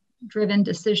data-driven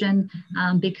decision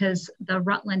because the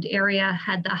Rutland area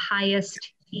had the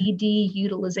highest ED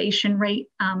utilization rate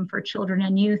for children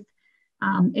and youth.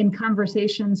 In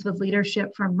conversations with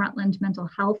leadership from Rutland Mental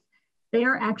Health, they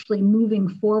are actually moving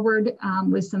forward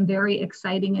with some very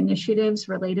exciting initiatives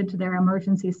related to their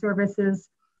emergency services.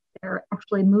 They're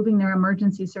actually moving their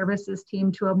emergency services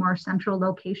team to a more central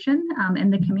location in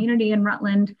the community in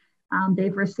Rutland.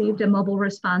 They've received a mobile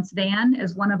response van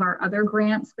as one of our other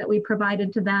grants that we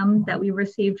provided to them that we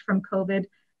received from COVID.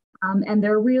 And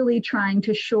they're really trying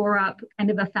to shore up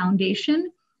kind of a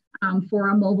foundation for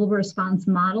a mobile response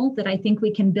model that I think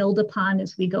we can build upon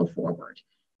as we go forward.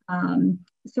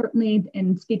 Certainly,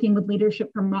 in speaking with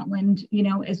leadership from Rutland,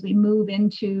 as we move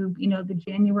into, the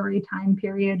January time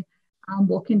period,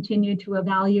 we'll continue to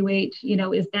evaluate,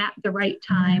 is that the right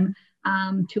time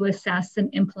to assess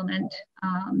and implement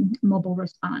mobile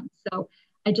response. So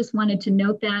I just wanted to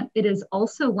note that it is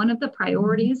also one of the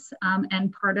priorities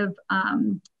and part of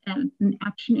an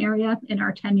action area in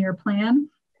our 10-year plan.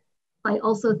 I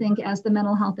also think as the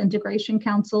Mental Health Integration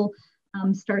Council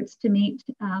starts to meet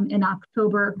in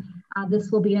October,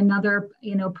 this will be another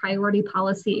priority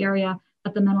policy area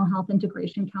that the Mental Health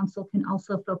Integration Council can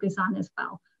also focus on as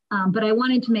well. But I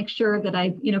wanted to make sure that I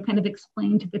kind of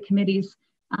explained to the committees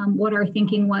what our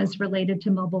thinking was related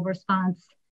to mobile response.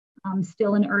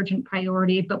 Still an urgent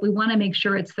priority, but we want to make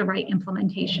sure it's the right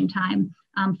implementation time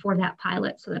for that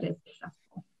pilot so that it's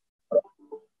successful.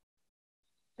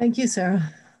 Thank you,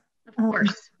 Sarah. Of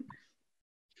course.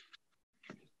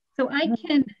 So I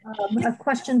can... a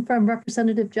question from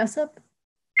Representative Jessup.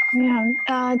 Yeah,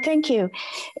 thank you.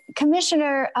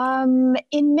 Commissioner,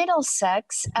 in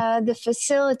Middlesex, the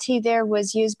facility there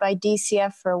was used by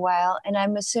DCF for a while, and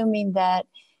I'm assuming that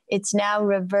it's now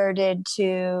reverted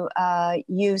to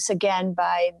use again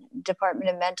by Department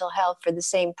of Mental Health for the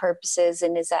same purposes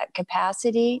and is at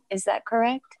capacity. Is that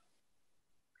correct?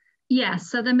 Yes,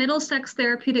 so the Middlesex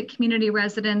Therapeutic Community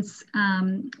Residence,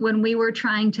 when we were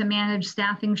trying to manage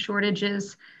staffing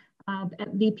shortages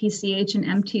at VPCH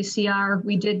and MTCR,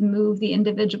 we did move the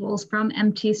individuals from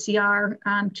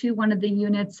MTCR to one of the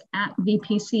units at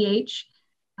VPCH.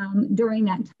 During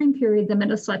that time period, the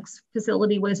Middlesex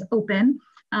facility was open.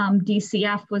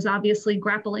 DCF was obviously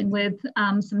grappling with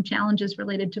some challenges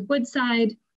related to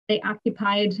Woodside. They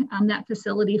occupied that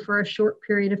facility for a short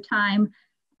period of time.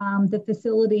 The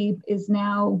facility is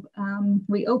now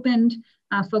reopened.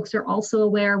 Folks are also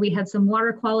aware we had some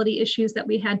water quality issues that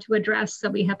we had to address. So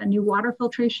we have a new water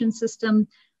filtration system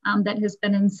that has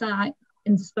been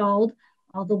installed.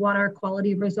 All the water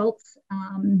quality results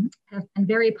have been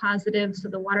very positive. So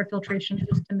the water filtration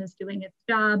system is doing its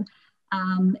job.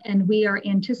 And we are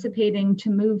anticipating to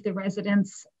move the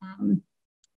residents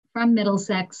from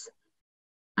Middlesex,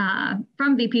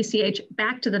 from VPCH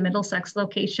back to the Middlesex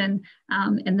location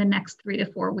in the next 3 to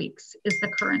 4 weeks is the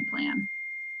current plan.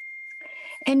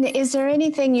 And is there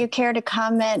anything you care to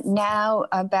comment now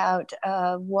about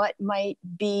what might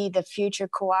be the future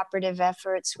cooperative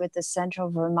efforts with the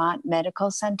Central Vermont Medical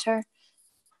Center?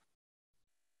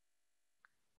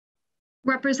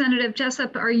 Representative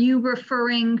Jessup, are you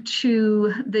referring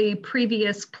to the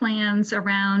previous plans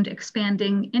around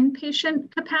expanding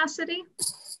inpatient capacity?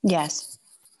 Yes.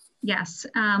 Yes.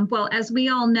 Well, as we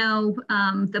all know,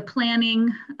 the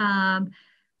planning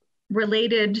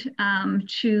related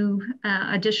to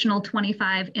additional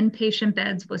 25 inpatient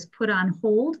beds was put on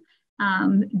hold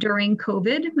during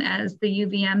COVID as the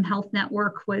UVM Health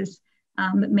Network was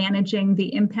managing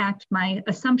the impact. My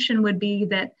assumption would be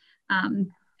that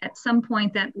at some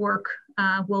point that work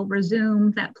will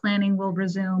resume, that planning will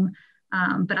resume,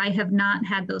 but I have not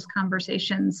had those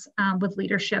conversations with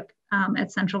leadership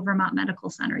at Central Vermont Medical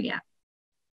Center yet.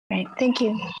 Great, thank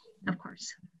you. Of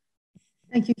course.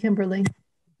 Thank you, Kimberly.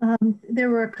 There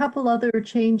were a couple other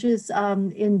changes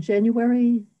in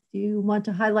January. Do you want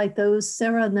to highlight those,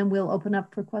 Sarah, and then we'll open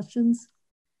up for questions?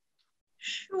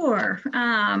 Sure.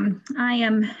 I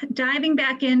am diving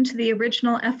back into the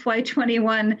original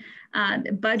FY21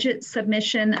 budget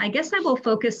submission. I guess I will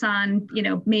focus on,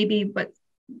 maybe what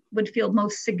would feel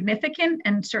most significant,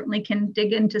 and certainly can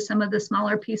dig into some of the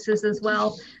smaller pieces as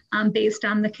well, based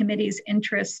on the committee's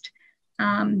interest.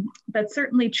 But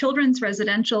certainly children's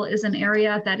residential is an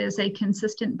area that is a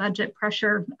consistent budget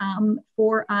pressure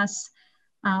for us.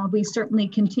 We certainly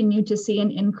continue to see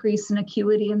an increase in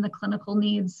acuity in the clinical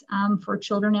needs for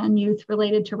children and youth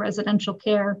related to residential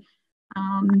care.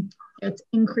 It's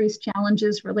increased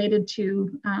challenges related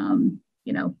to,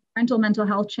 parental mental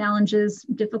health challenges,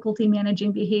 difficulty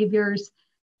managing behaviors.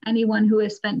 Anyone who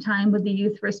has spent time with the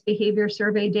Youth Risk Behavior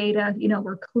Survey data,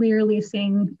 we're clearly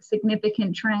seeing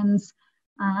significant trends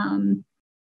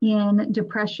in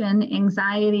depression,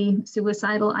 anxiety,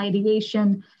 suicidal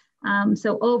ideation.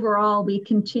 So overall, we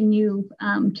continue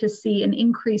to see an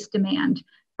increased demand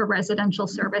for residential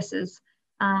services.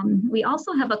 We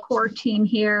also have a core team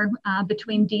here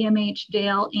between DMH,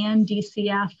 Dale, and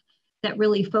DCF that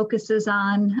really focuses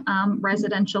on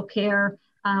residential care.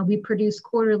 We produce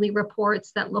quarterly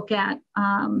reports that look at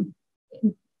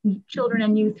children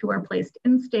and youth who are placed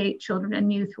in state, children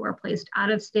and youth who are placed out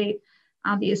of state.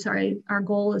 Obviously, our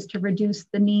goal is to reduce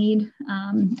the need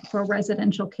for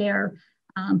residential care.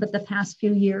 But the past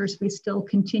few years, we still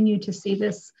continue to see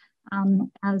this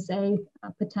as a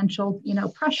potential,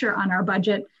 pressure on our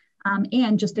budget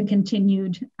and just a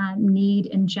continued need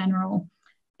in general.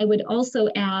 I would also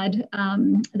add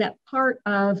that part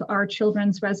of our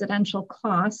children's residential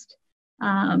cost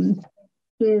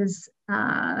is,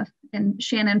 and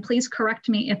Shannon, please correct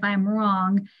me if I'm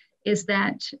wrong, is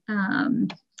that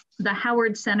the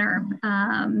Howard Center,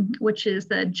 which is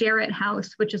the Jarrett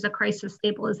House, which is a crisis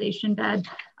stabilization bed,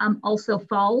 also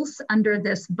falls under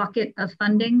this bucket of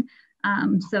funding.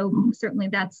 So certainly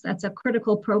that's a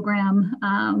critical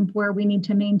program where we need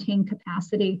to maintain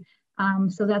capacity.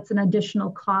 So that's an additional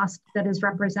cost that is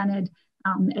represented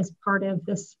as part of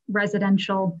this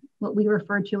residential, what we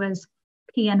refer to as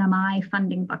PNMI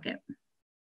funding bucket.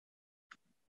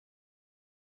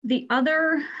 The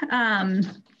other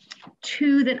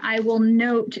two that I will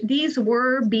note, these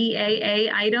were BAA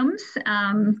items,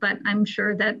 but I'm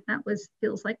sure that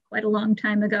feels like quite a long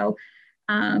time ago.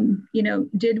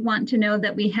 Did want to know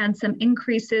that we had some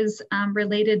increases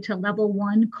related to level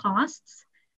 1 costs.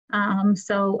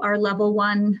 So our level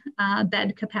 1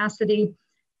 bed capacity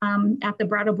at the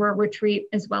Brattleboro Retreat,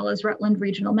 as well as Rutland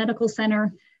Regional Medical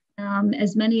Center.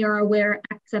 As many are aware,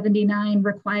 Act 79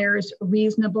 requires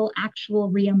reasonable actual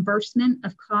reimbursement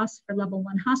of costs for level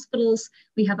 1 hospitals.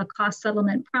 We have a cost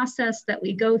settlement process that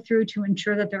we go through to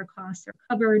ensure that their costs are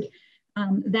covered.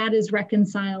 That is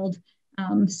reconciled.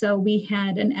 So we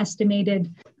had an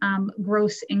estimated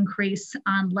gross increase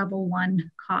on level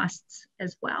 1 costs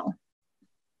as well.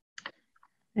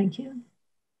 Thank you.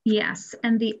 Yes,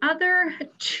 and the other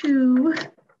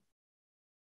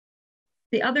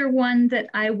one that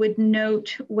I would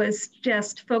note was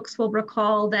just, folks will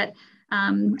recall that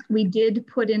we did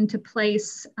put into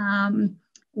place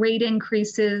rate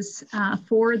increases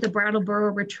for the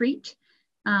Brattleboro Retreat.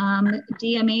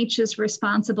 DMH is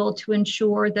responsible to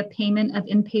ensure the payment of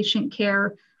inpatient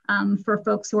care for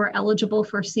folks who are eligible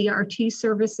for CRT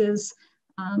services.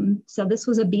 So this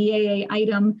was a BAA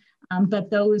item, but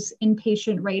those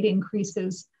inpatient rate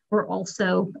increases were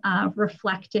also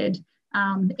reflected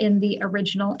in the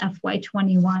original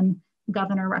FY21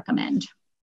 governor recommend.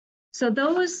 So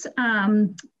those,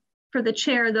 for the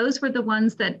chair, those were the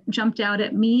ones that jumped out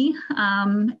at me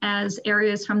as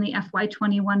areas from the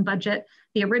FY21 budget,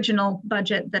 the original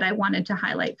budget that I wanted to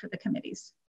highlight for the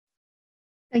committees.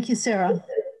 Thank you, Sarah.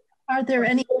 Are there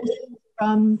any questions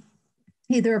from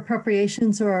either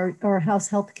appropriations or House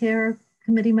Healthcare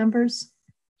Committee members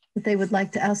that they would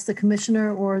like to ask the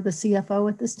commissioner or the CFO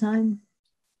at this time?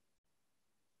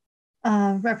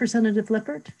 Representative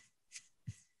Lippert?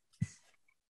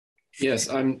 Yes,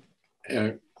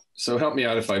 so help me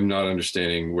out if I'm not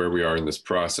understanding where we are in this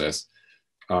process.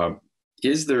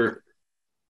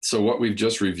 So what we've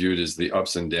just reviewed is the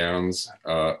ups and downs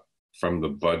from the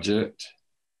budget,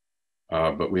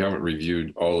 but we haven't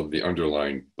reviewed all of the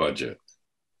underlying budget.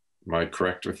 Am I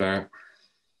correct with that?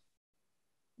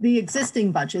 the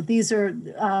existing budget. These are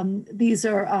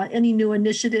any new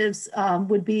initiatives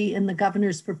would be in the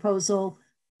governor's proposal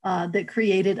that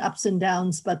created ups and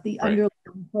downs, but the underlying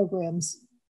programs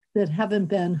that haven't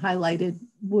been highlighted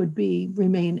would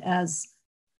remain as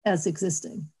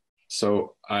existing.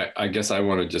 So I guess I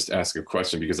want to just ask a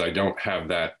question because I don't have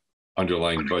that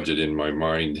underlying budget in my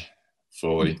mind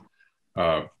fully.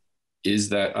 Is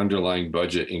that underlying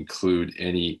budget include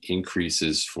any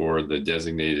increases for the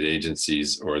designated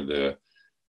agencies or the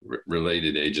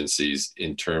related agencies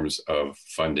in terms of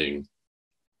funding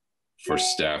for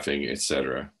staffing, et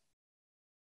cetera?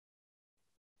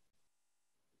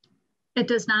 It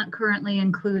does not currently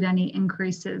include any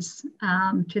increases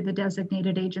to the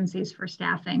designated agencies for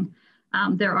staffing.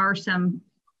 There are some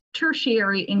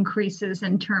tertiary increases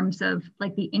in terms of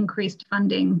like the increased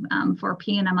funding for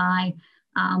PNMI,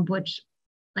 which,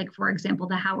 like for example,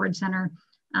 the Howard Center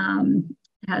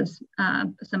has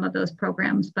some of those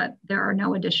programs, but there are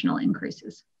no additional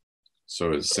increases.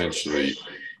 So essentially,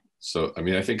 I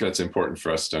mean, I think that's important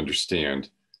for us to understand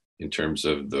in terms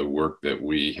of the work that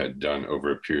we had done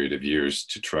over a period of years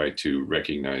to try to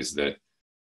recognize that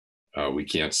we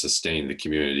can't sustain the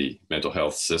community mental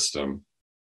health system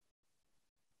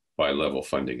by level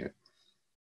funding it.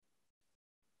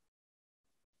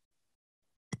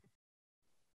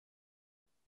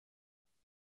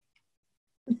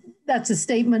 That's a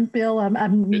statement, Bill.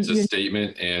 It's a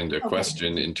statement and a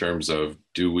question in terms of,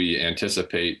 do we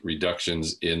anticipate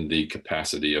reductions in the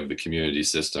capacity of the community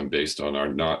system based on our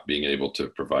not being able to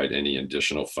provide any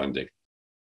additional funding?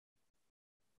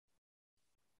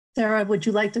 Sarah, would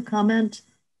you like to comment?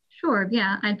 Sure,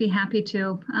 yeah, I'd be happy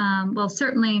to. Well,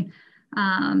 certainly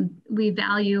we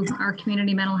value our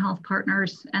community mental health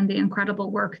partners and the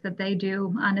incredible work that they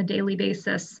do on a daily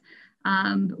basis.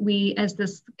 We, as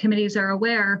this committees are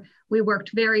aware, we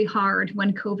worked very hard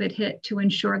when COVID hit to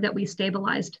ensure that we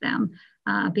stabilized them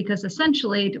because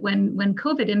essentially when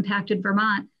COVID impacted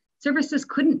Vermont, services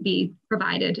couldn't be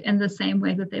provided in the same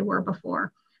way that they were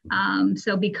before.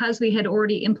 So because we had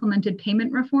already implemented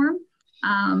payment reform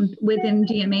within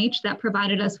DMH, that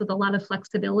provided us with a lot of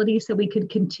flexibility so we could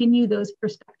continue those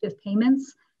prospective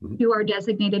payments to our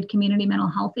designated community mental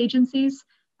health agencies.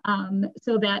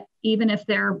 So that even if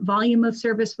their volume of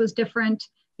service was different,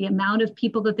 the amount of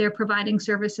people that they're providing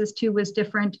services to was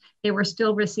different, they were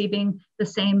still receiving the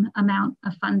same amount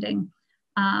of funding.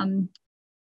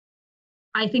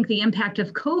 I think the impact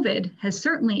of COVID has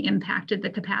certainly impacted the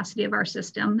capacity of our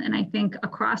system. And I think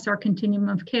across our continuum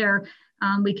of care,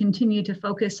 we continue to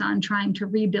focus on trying to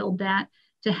rebuild that,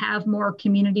 to have more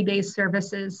community-based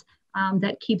services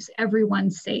that keeps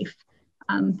everyone safe.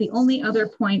 The only other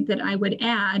point that I would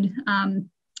add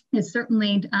is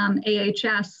certainly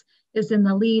AHS is in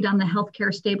the lead on the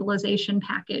healthcare stabilization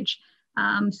package.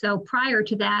 So prior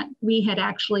to that, we had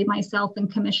actually, myself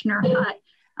and Commissioner Hutt,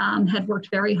 had worked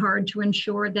very hard to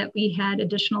ensure that we had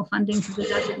additional funding to the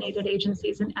designated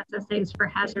agencies and SSAs for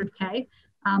hazard pay.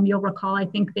 You'll recall, I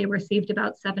think they received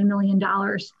about $7 million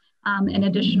in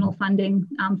additional funding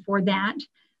for that.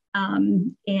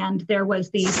 And there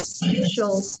was the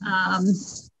initial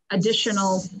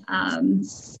additional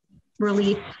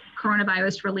relief,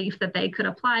 coronavirus relief that they could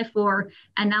apply for.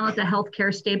 And now that the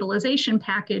healthcare stabilization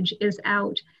package is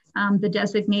out, the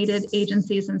designated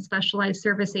agencies and specialized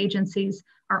service agencies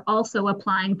are also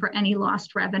applying for any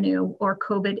lost revenue or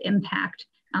COVID impact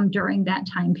during that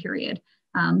time period.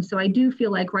 So I do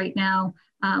feel like right now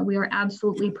we are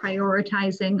absolutely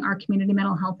prioritizing our community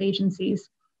mental health agencies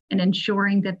and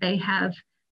ensuring that they have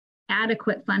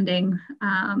adequate funding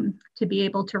to be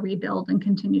able to rebuild and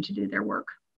continue to do their work.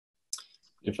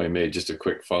 If I may, just a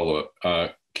quick follow-up.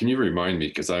 Can you remind me,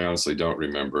 because I honestly don't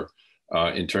remember,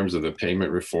 in terms of the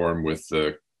payment reform with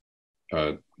the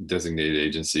designated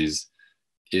agencies,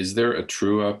 is there a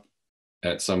true-up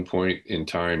at some point in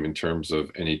time in terms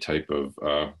of any type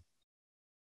of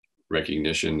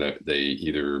recognition that they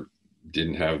either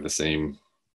didn't have the same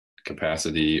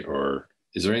capacity, or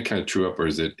is there any kind of true-up, or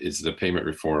is the payment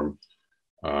reform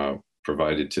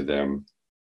provided to them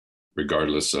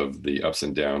regardless of the ups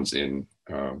and downs in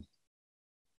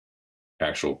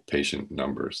actual patient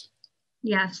numbers?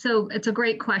 Yeah, so it's a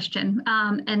great question.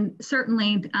 And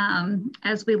certainly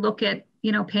as we look at,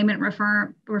 payment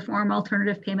reform,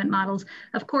 alternative payment models,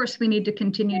 of course, we need to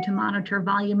continue to monitor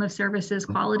volume of services,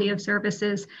 quality of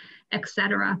services, et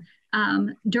cetera.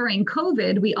 During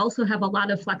COVID, we also have a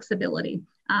lot of flexibility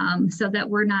so that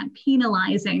we're not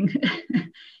penalizing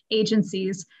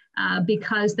agencies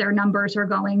because their numbers are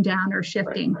going down or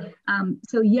shifting.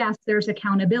 So yes, there's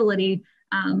accountability.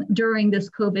 During this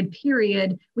COVID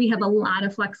period, we have a lot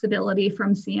of flexibility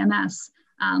from CMS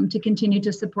to continue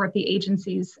to support the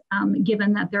agencies,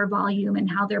 given that their volume and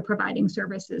how they're providing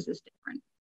services is different.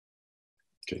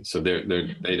 Okay, so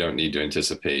they don't need to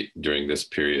anticipate during this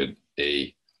period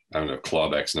I don't know,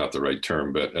 clawback's not the right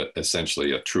term, but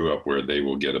essentially a true up where they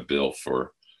will get a bill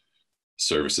for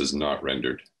services not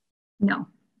rendered. No.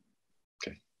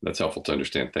 Okay, that's helpful to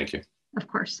understand. Thank you. Of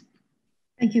course.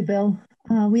 Thank you, Bill.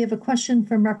 We have a question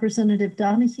from Representative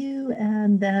Donahue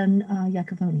and then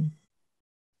Iacovone.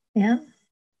 Anne?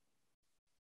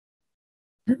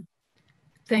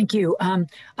 Thank you.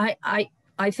 I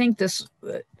think this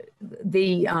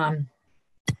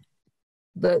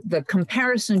the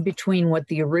comparison between what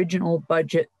the original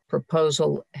budget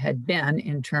proposal had been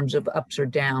in terms of ups or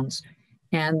downs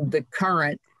and the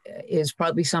current is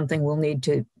probably something we'll need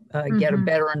to get a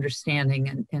better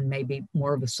understanding and maybe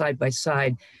more of a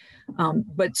side-by-side.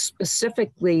 But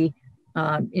specifically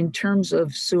in terms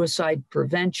of suicide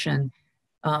prevention,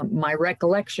 my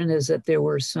recollection is that there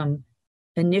were some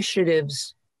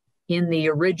initiatives in the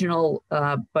original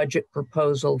budget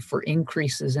proposal for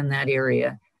increases in that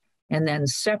area. And then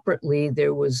separately,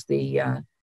 there was the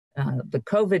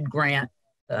COVID grant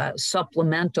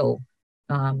supplemental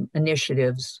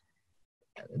initiatives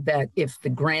that if the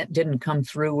grant didn't come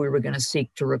through, we were going to seek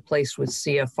to replace with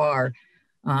CFR.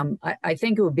 I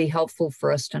think it would be helpful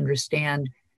for us to understand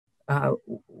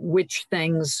which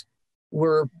things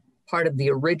were part of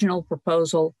the original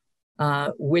proposal,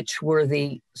 which were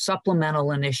the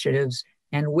supplemental initiatives,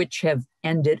 and which have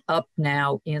ended up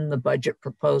now in the budget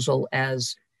proposal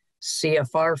as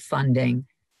CFR funding,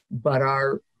 but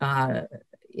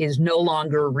is no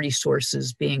longer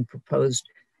resources being proposed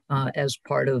as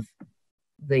part of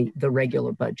the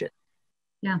regular budget.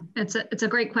 Yeah, it's a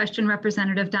great question,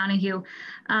 Representative Donahue.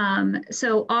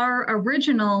 So our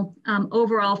original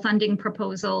overall funding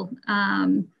proposal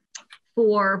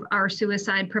for our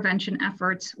suicide prevention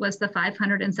efforts was the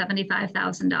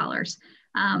 $575,000.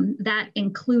 That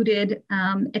included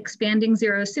expanding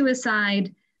Zero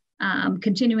Suicide,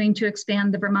 continuing to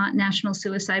expand the Vermont National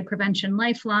Suicide Prevention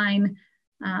Lifeline,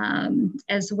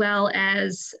 as well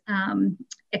as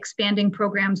expanding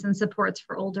programs and supports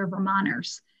for older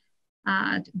Vermonters.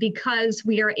 Because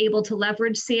we are able to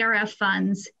leverage CRF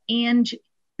funds and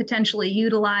potentially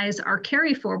utilize our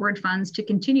carry forward funds to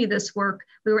continue this work,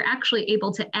 we were actually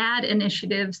able to add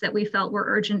initiatives that we felt were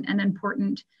urgent and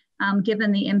important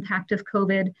given the impact of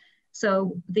COVID.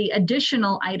 So the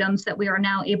additional items that we are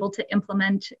now able to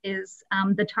implement is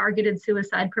the targeted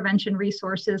suicide prevention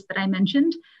resources that I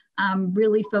mentioned,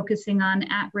 really focusing on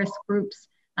at-risk groups,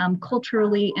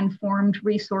 culturally informed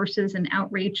resources and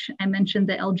outreach. I mentioned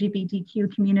the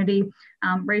LGBTQ community,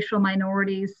 racial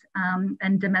minorities,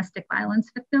 and domestic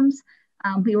violence victims.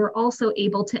 We were also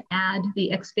able to add the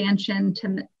expansion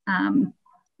to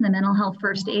the mental health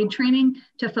first aid training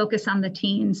to focus on the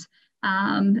teens.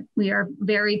 We are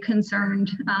very concerned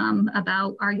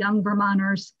about our young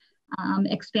Vermonters.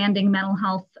 Expanding mental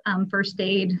health first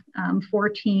aid for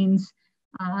teens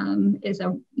is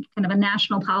a kind of a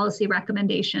national policy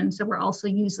recommendation. So we're also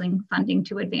using funding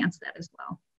to advance that as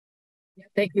well.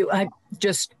 Thank you. I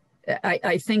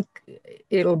think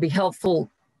it'll be helpful,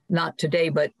 not today,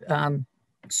 but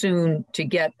soon to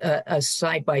get a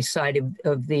side-by-side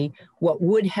of the what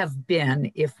would have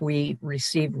been if we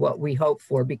received what we hoped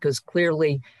for, because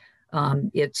clearly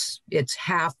it's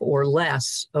half or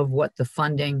less of what the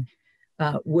funding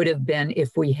would have been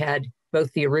if we had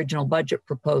both the original budget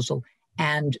proposal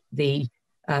and the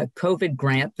COVID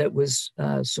grant that was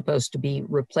supposed to be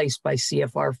replaced by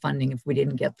CFR funding if we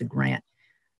didn't get the grant,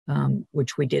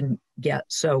 which we didn't get.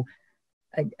 So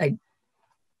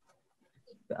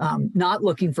I'm not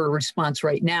looking for a response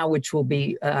right now, which will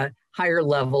be higher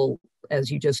level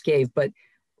as you just gave, but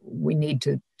we need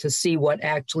to see what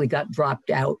actually got dropped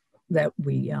out that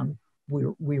we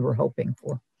were hoping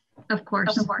for. Of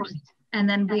course. And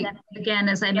then we, again,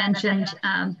 as I mentioned,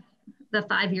 the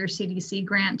 5-year CDC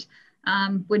grant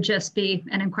would just be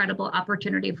an incredible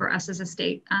opportunity for us as a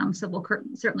state. So we'll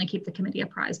certainly keep the committee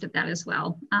apprised of that as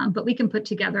well. But we can put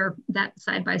together that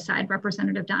side-by-side,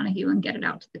 Representative Donahue, and get it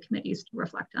out to the committees to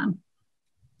reflect on.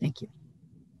 Thank you.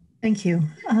 Thank you.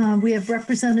 We have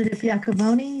Representative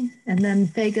Iacovone and then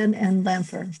Fagan and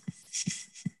Lanford.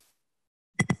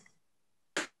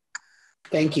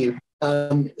 Thank you.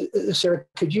 Sir,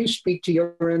 could you speak to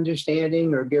your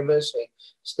understanding or give us a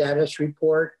status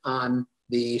report on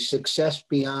the Success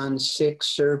Beyond 6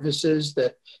 services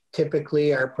that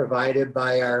typically are provided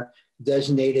by our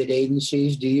designated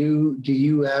agencies? Do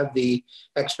you have the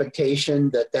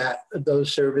expectation that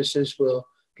those services will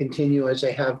continue as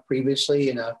they have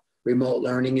previously in a remote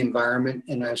learning environment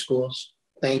in our schools?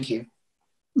 Thank you.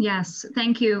 Yes,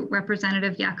 thank you,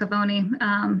 Representative Iacovone.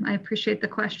 I appreciate the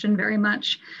question very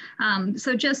much.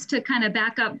 So just to kind of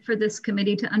back up for this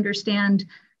committee to understand,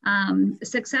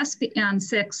 Success Beyond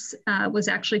Six was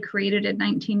actually created in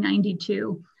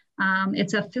 1992.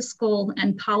 It's a fiscal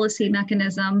and policy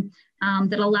mechanism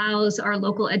that allows our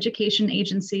local education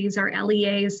agencies, our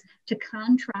LEAs, to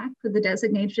contract with the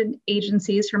designated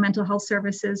agencies for mental health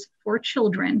services for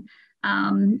children.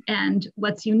 And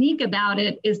what's unique about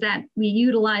it is that we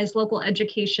utilize local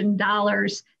education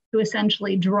dollars to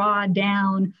essentially draw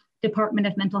down Department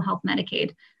of Mental Health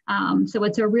Medicaid. So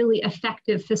it's a really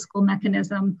effective fiscal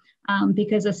mechanism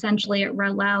because essentially it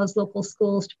allows local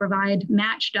schools to provide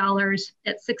match dollars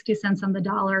at 60 cents on the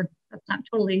dollar. That's not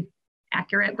totally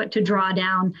accurate, but to draw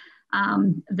down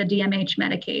the DMH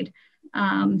Medicaid.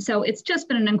 So it's just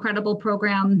been an incredible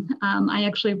program. I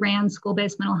actually ran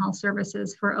school-based mental health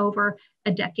services for over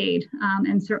a decade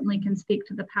and certainly can speak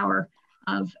to the power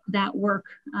of that work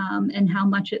and how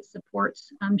much it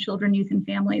supports children, youth, and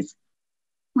families.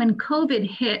 When COVID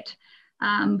hit,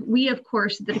 we, of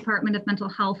course, the Department of Mental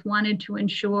Health wanted to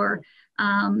ensure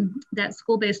that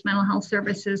school-based mental health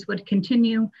services would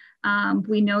continue.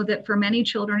 We know that for many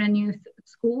children and youth,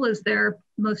 school is their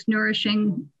most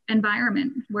nourishing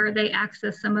environment where they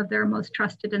access some of their most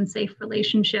trusted and safe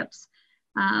relationships.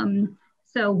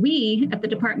 So we at the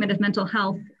Department of Mental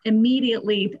Health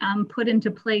immediately put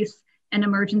into place an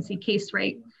emergency case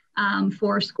rate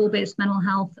for school-based mental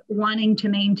health, wanting to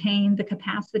maintain the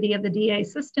capacity of the DA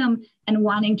system and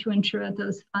wanting to ensure that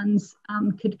those funds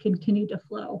could continue to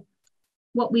flow.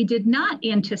 What we did not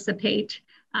anticipate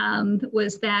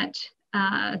was that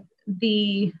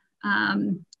the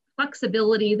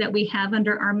flexibility that we have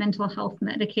under our mental health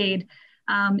Medicaid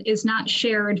is not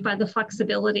shared by the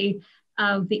flexibility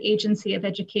of the Agency of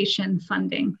Education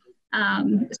funding.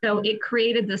 So it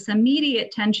created this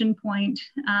immediate tension point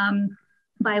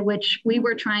by which we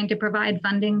were trying to provide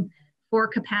funding for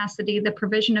capacity, the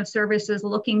provision of services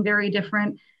looking very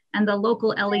different, and the local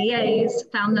LEAs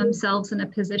found themselves in a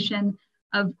position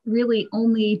of really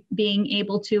only being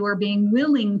able to or being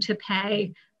willing to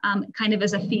pay kind of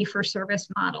as a fee for service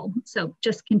model. So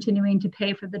just continuing to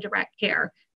pay for the direct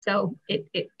care. So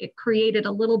it created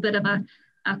a little bit of a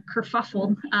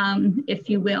kerfuffle, if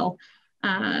you will.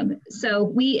 So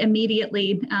we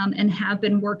immediately and have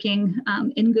been working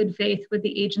in good faith with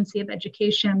the Agency of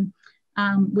Education,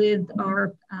 with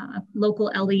our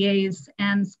local LEAs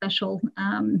and special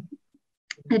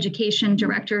education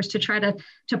directors to try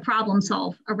to problem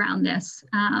solve around this,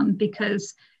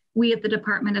 because we at the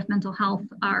Department of Mental Health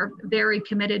are very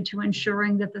committed to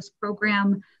ensuring that this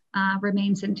program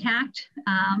remains intact,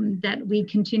 that we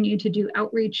continue to do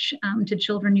outreach to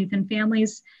children, youth, and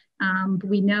families.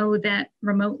 We know that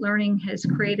remote learning has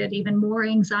created even more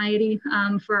anxiety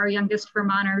for our youngest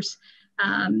Vermonters.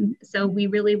 So we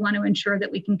really want to ensure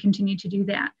that we can continue to do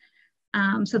that.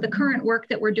 So the current work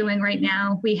that we're doing right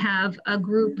now, we have a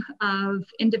group of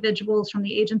individuals from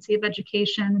the Agency of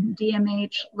Education,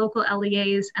 DMH, local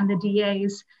LEAs, and the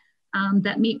DAs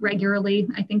that meet regularly.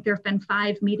 I think there have been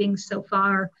 5 meetings so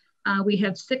far. We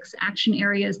have 6 action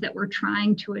areas that we're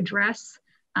trying to address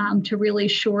to really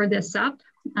shore this up.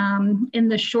 In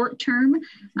the short term,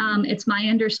 it's my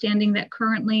understanding that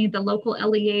currently the local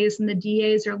LEAs and the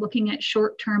DAs are looking at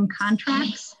short-term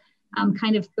contracts,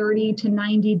 kind of 30 to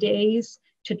 90 days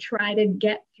to try to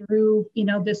get through,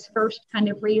 this first kind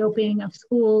of reopening of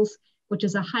schools, which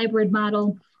is a hybrid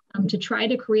model, to try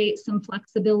to create some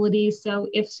flexibility. So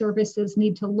if services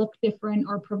need to look different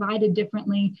or provided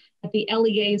differently, that the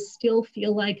LEAs still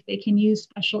feel like they can use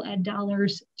special ed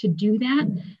dollars to do that.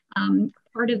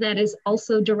 Part of that is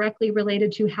also directly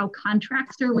related to how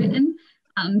contracts are written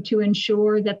to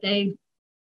ensure that they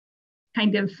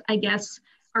kind of, I guess,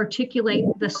 articulate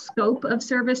the scope of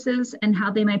services and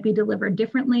how they might be delivered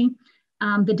differently.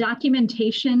 The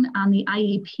documentation on the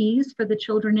IEPs for the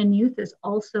children and youth is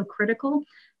also critical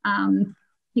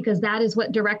because that is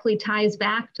what directly ties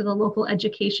back to the local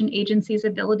education agency's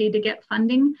ability to get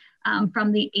funding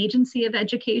from the Agency of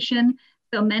Education.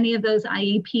 So many of those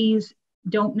IEPs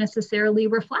don't necessarily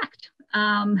reflect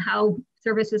how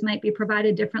services might be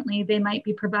provided differently. They might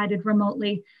be provided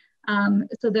remotely.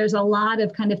 So there's a lot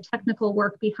of kind of technical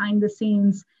work behind the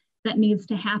scenes that needs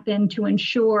to happen to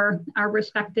ensure our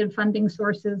respective funding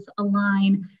sources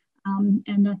align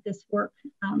and that this work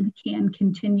can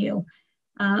continue.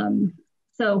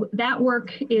 So that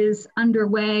work is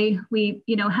underway. We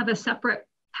have a separate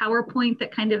PowerPoint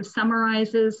that kind of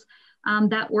summarizes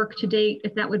that work to date.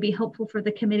 If that would be helpful for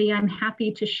the committee, I'm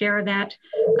happy to share that.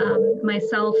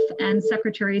 Myself and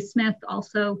Secretary Smith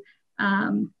also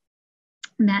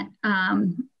met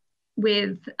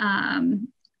with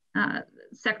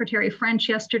Secretary French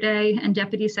yesterday and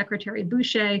Deputy Secretary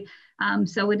Boucher.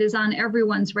 So it is on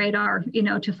everyone's radar,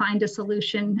 to find a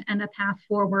solution and a path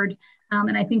forward.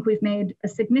 And I think we've made a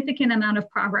significant amount of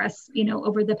progress,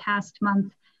 over the past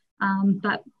month.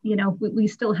 But, we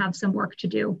still have some work to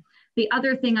do. The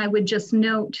other thing I would just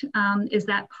note is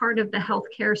that part of the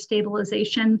healthcare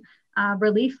stabilization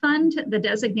relief fund, the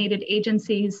designated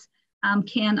agencies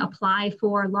can apply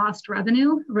for lost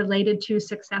revenue related to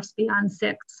Success Beyond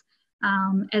 6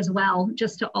 as well,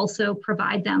 just to also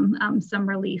provide them some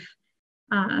relief.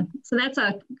 So that's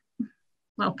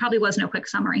probably wasn't a quick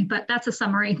summary, but that's a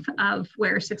summary of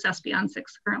where Success Beyond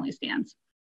 6 currently stands.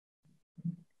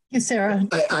 Yes, Sarah.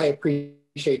 I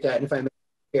appreciate that. And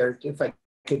if I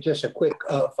could just a quick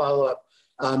follow-up.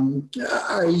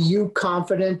 Are you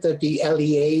confident that the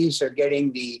LEAs are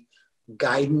getting the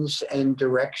guidance and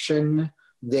direction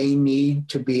they need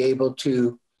to be able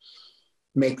to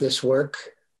make this work?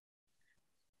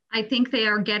 I think they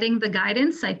are getting the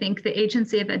guidance. I think the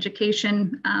Agency of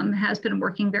Education has been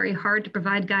working very hard to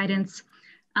provide guidance.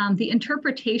 The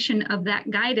interpretation of that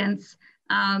guidance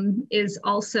is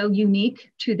also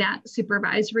unique to that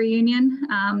supervisory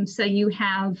union. So you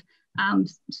have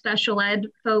special ed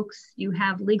folks, you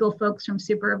have legal folks from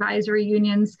supervisory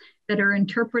unions that are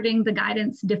interpreting the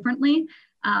guidance differently.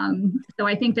 So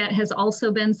I think that has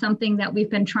also been something that we've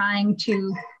been trying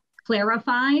to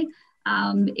clarify,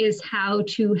 is how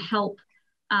to help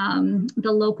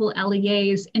the local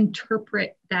LEAs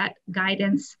interpret that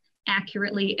guidance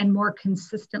accurately and more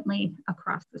consistently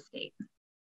across the state.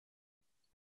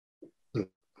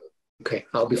 Okay,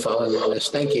 I'll be following all this.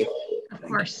 Thank you. Of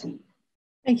course.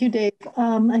 Thank you, Dave.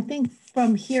 I think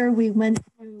from here we went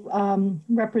to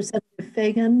Representative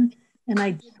Fagan, and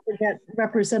I did forget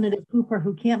Representative Cooper,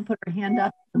 who can't put her hand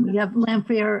up. And we have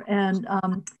Lamfair and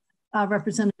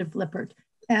Representative Lippert.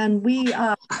 And we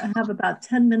have about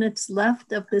 10 minutes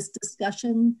left of this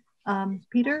discussion.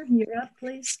 Peter, you're up,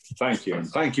 please. Thank you. And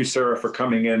thank you, Sarah, for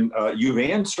coming in. You've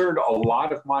answered a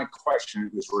lot of my question.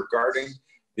 It was regarding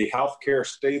the Healthcare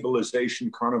Stabilization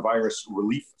Coronavirus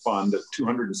Relief Fund of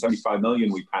 $275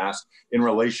 million we passed in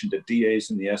relation to DAs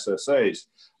and the SSAs.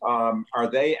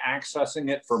 Are they accessing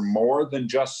it for more than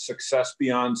just Success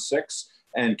Beyond 6?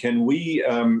 And can we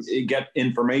get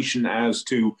information as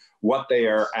to what they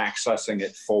are accessing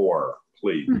it for,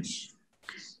 please?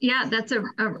 Yeah, that's a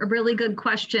really good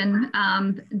question.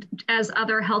 As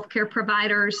other healthcare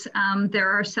providers, there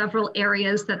are several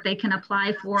areas that they can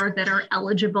apply for that are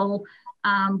eligible,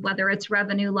 whether it's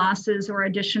revenue losses or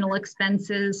additional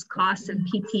expenses, costs and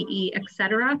PPE, et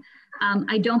cetera.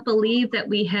 I don't believe that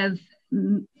we have,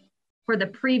 for the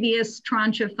previous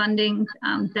tranche of funding,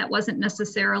 that wasn't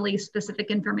necessarily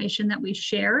specific information that we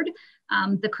shared.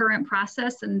 The current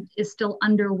process is still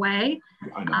underway.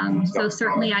 So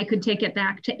certainly I could take it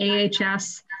back to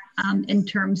AHS in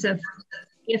terms of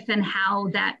if and how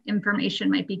that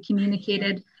information might be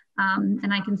communicated.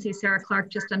 And I can see Sarah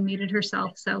Clark just unmuted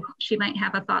herself, so she might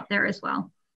have a thought there as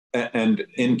well. And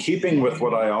in keeping with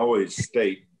what I always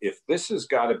state, if this has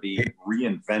got to be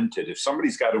reinvented, if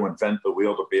somebody's got to invent the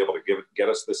wheel to be able to get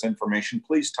us this information,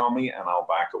 please tell me and I'll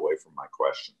back away from my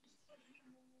question.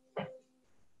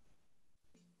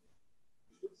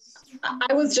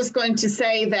 I was just going to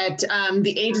say that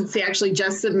the agency actually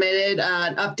just submitted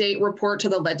an update report to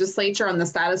the legislature on the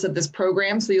status of this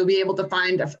program. So you'll be able to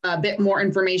find a bit more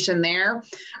information there.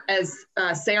 As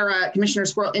Commissioner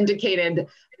Squirrel indicated,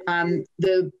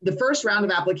 the first round of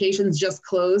applications just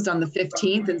closed on the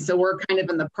 15th. And so we're kind of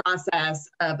in the process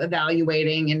of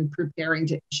evaluating and preparing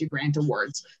to issue grant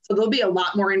awards. So there'll be a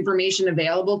lot more information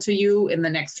available to you in the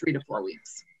next 3 to 4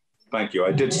 weeks. Thank you.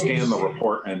 I did scan the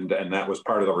report and that was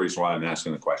part of the reason why I'm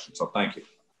asking the question. So thank you.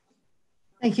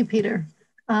 Thank you, Peter.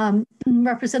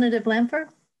 Representative Lamfer.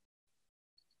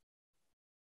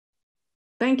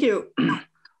 Thank you.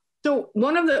 So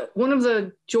one of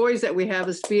the joys that we have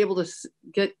is to be able to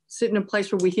sit in a place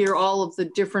where we hear all of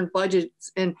the different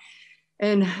budgets and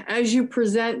as you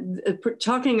present,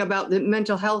 talking about the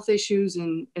mental health issues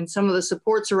and some of the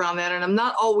supports around that, and I'm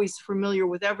not always familiar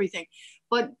with everything,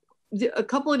 but a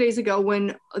couple of days ago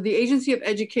when the Agency of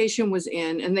Education was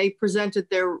in and they presented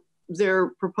their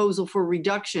proposal for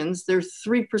reductions, their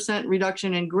 3%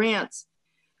 reduction in grants,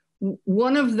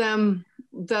 one of them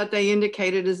that they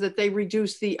indicated is that they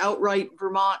reduced the outright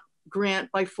Vermont grant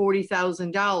by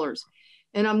 $40,000.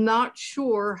 And I'm not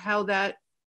sure how that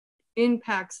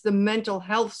impacts the mental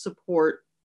health support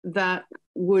that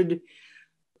would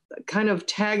kind of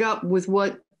tag up with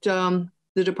what the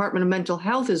Department of Mental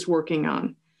Health is working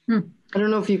on. I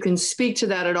don't know if you can speak to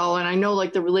that at all. And I know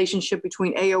like the relationship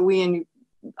between AOE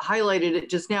highlighted it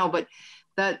just now, but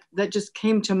that just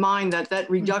came to mind, that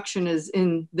reduction is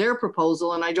in their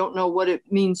proposal, and I don't know what it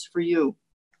means for you.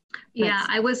 Yeah,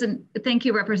 thank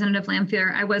you, Representative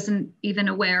Lamphere. I wasn't even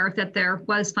aware that there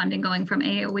was funding going from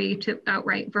AOE to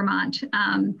Outright Vermont.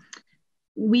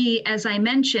 We, as I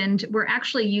mentioned, we're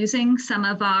actually using some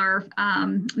of our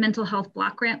mental health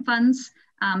block grant funds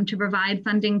to provide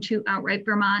funding to Outright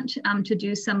Vermont to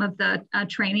do some of the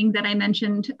training that I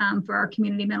mentioned for our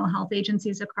community mental health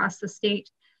agencies across the state.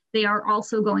 They are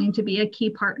also going to be a key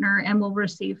partner and will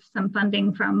receive some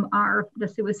funding from the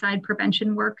suicide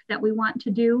prevention work that we want to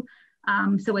do.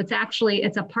 So it's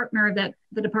a partner that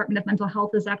the Department of Mental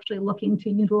Health is actually looking to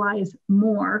utilize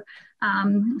more.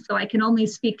 So I can only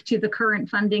speak to the current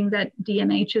funding that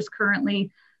DMH is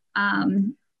currently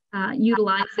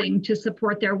utilizing to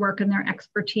support their work and their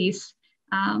expertise.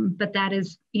 But that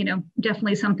is,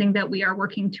 definitely something that we are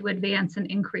working to advance and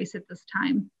increase at this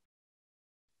time.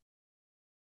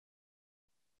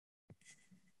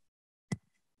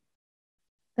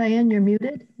 Diane, you're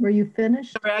muted. Were you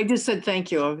finished? Sorry, I just said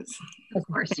thank you. Of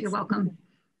course, you're welcome.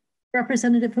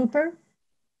 Representative Hooper?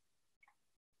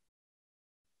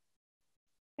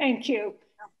 Thank you.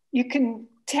 You can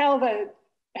tell that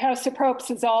House of Propes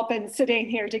has all been sitting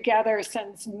here together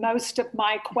since most of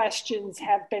my questions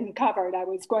have been covered. I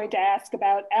was going to ask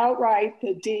about Outright,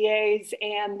 the DAs,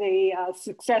 and the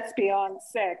Success Beyond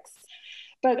 6.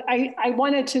 But I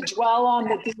wanted to dwell on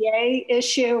the DA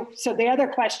issue. So the other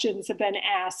questions have been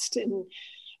asked,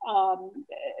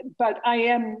 but I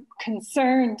am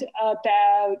concerned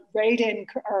about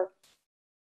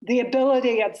the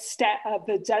ability of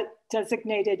the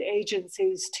designated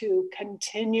agencies to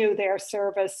continue their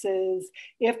services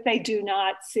if they do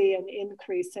not see an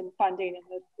increase in funding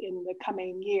in the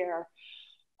coming year.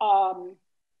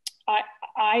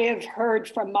 I have heard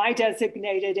from my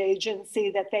designated agency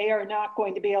that they are not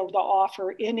going to be able to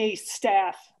offer any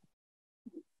staff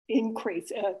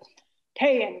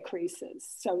pay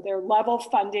increases. So they're level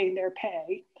funding their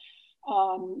pay.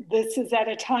 This is at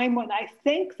a time when I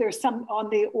think there's some on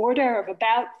the order of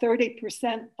about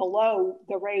 30% below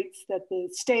the rates that the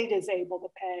state is able to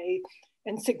pay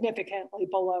and significantly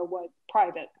below what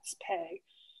privates pay.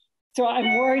 So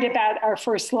I'm worried about our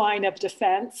first line of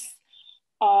defense.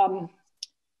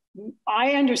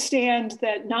 I understand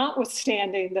that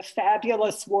notwithstanding the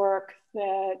fabulous work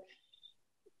that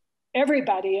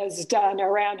everybody has done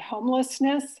around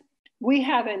homelessness, we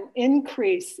have an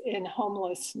increase in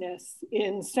homelessness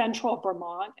in central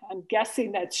Vermont. I'm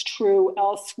guessing that's true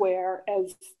elsewhere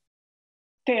as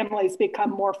families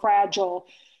become more fragile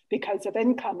because of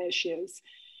income issues.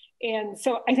 And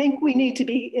so I think we need to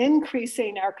be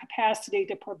increasing our capacity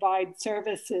to provide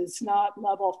services, not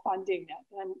level funding it.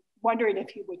 And I'm wondering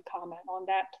if you would comment on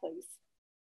that, please.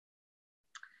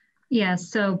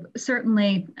 Yes, so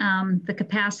certainly the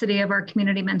capacity of our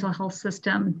community mental health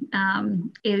system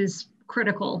is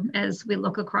critical as we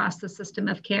look across the system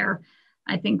of care.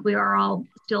 I think we are all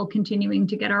still continuing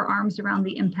to get our arms around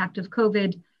the impact of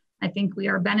COVID. I think we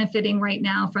are benefiting right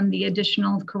now from the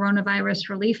additional coronavirus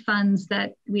relief funds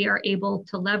that we are able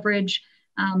to leverage.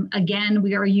 Again,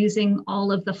 we are using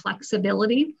all of the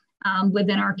flexibility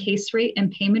within our case rate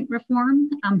and payment reform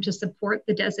to support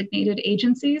the designated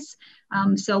agencies.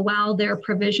 So while their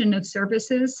provision of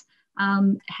services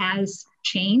has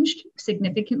changed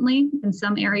significantly, in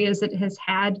some areas it has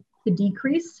had to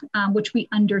decrease, which we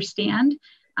understand.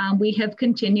 We have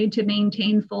continued to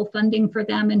maintain full funding for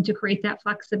them and to create that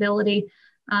flexibility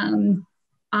on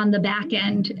the back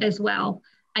end as well.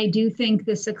 I do think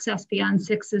the Success Beyond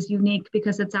 6 is unique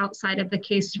because it's outside of the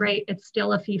case rate. It's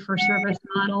still a fee-for-service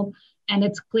model, and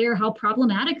it's clear how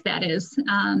problematic that is,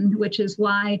 which is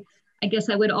why I guess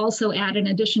I would also add, in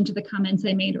addition to the comments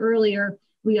I made earlier,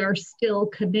 we are still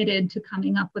committed to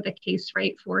coming up with a case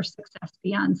rate for Success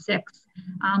Beyond 6,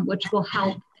 which will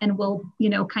help and will,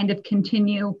 kind of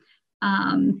continue,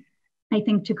 I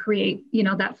think, to create,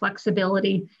 that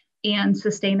flexibility and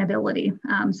sustainability.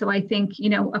 So I think,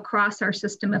 across our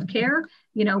system of care,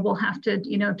 we'll have to,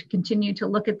 to continue to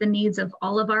look at the needs of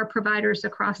all of our providers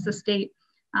across the state,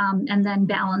 and then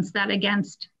balance that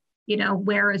against,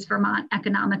 where is Vermont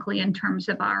economically in terms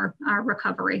of our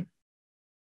recovery.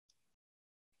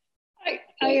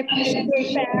 I appreciate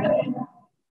that.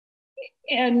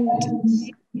 And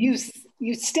you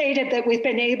stated that we've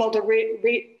been able to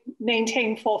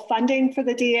maintain full funding for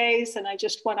the DAs, and I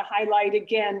just want to highlight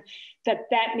again that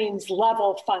that means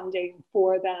level funding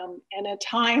for them in a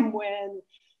time when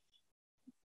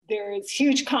there is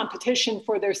huge competition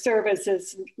for their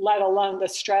services, let alone the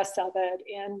stress of it.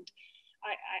 And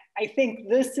I think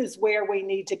this is where we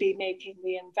need to be making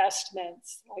the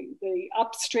investments. Like the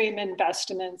upstream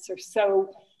investments are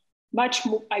so much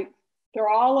more, they're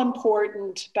all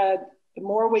important, but the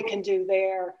more we can do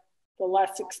there, the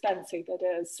less expensive it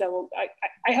is. So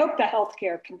I hope the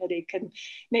healthcare committee can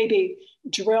maybe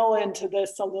drill into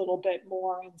this a little bit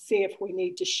more and see if we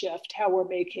need to shift how we're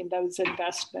making those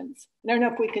investments. I don't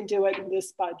know if we can do it in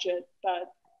this budget,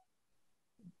 but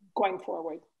going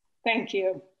forward. Thank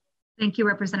you. Thank you,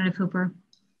 Representative Hooper.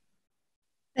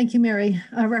 Thank you, Mary.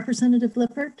 Representative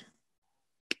Lippert.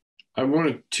 I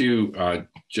wanted to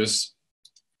just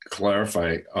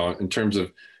clarify in terms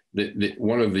of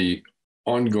one of the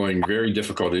ongoing very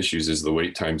difficult issues is the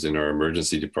wait times in our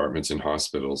emergency departments and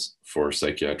hospitals for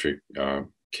psychiatric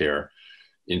care,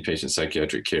 inpatient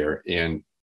psychiatric care. And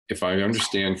if I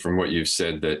understand from what you've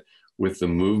said that with the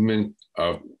movement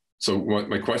of, so what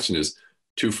my question is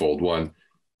twofold. One,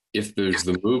 if there's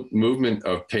the movement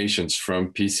of patients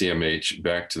from PCMH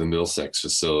back to the Middlesex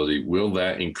facility, will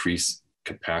that increase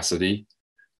capacity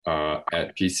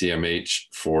at PCMH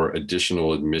for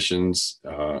additional admissions?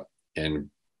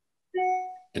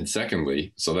 And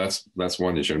secondly, so that's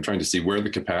one issue. I'm trying to see where the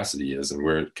capacity is and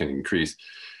where it can increase.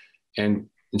 And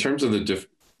in terms of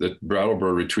the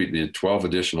Brattleboro retreat, the 12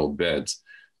 additional beds,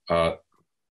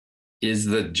 is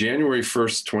the January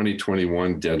 1st,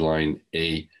 2021 deadline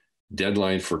a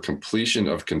deadline for completion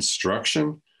of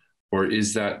construction, or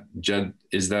is that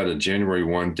a January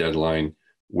 1 deadline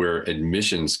where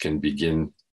admissions can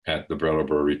begin at the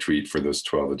Brattleboro retreat for those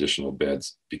 12 additional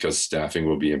beds because staffing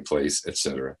will be in place, et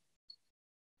cetera?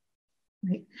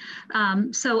 Right.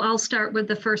 So I'll start with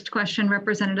the first question,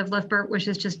 Representative Lippert, which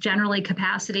is just generally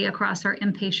capacity across our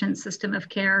inpatient system of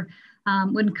care.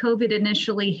 When COVID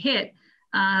initially hit,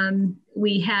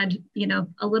 we had,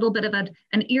 a little bit of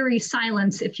an eerie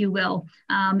silence, if you will,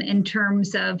 in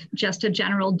terms of just a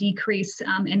general decrease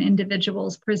in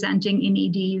individuals presenting in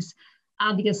EDs.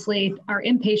 Obviously, our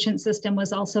inpatient system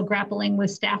was also grappling with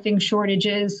staffing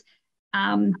shortages,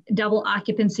 double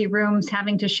occupancy rooms,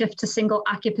 having to shift to single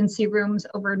occupancy rooms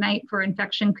overnight for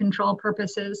infection control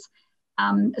purposes.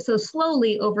 So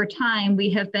slowly over time, we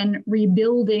have been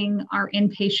rebuilding our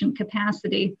inpatient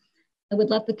capacity. I would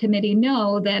let the committee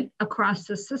know that across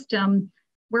the system,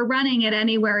 we're running at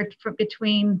anywhere from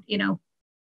between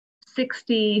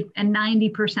 60 and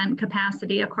 90%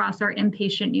 capacity across our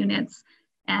inpatient units.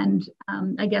 And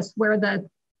I guess where the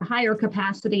higher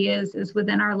capacity is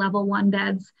within our level 1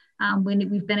 beds. When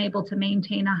we've been able to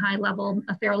maintain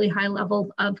a fairly high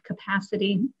level of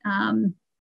capacity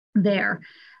there.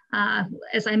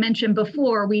 As I mentioned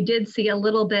before, we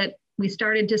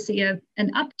started to see an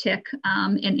uptick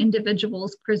in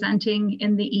individuals presenting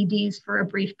in the EDs for a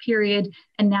brief period.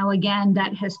 And now again,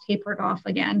 that has tapered off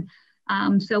again.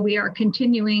 So we are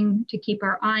continuing to keep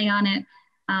our eye on it.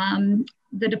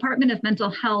 The Department of Mental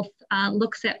Health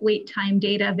looks at wait time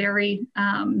data very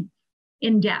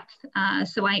in depth.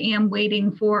 So I am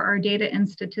waiting for our data and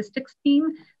statistics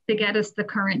team to get us the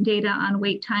current data on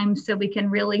wait times so we can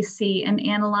really see and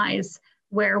analyze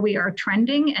where we are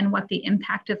trending and what the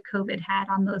impact of COVID had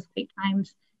on those wait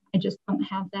times. I just don't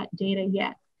have that data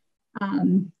yet.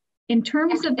 In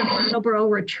terms of the Brattleboro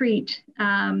retreat,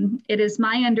 it is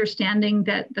my understanding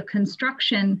that the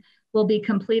construction will be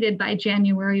completed by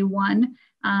January 1,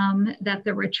 that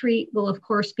the retreat will of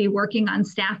course be working on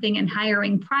staffing and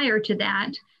hiring prior to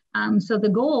that. So the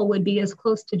goal would be as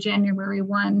close to January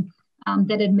 1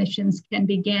 that admissions can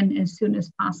begin as soon as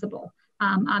possible.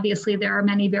 Obviously there are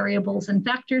many variables and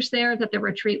factors there that the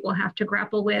retreat will have to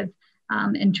grapple with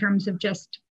in terms of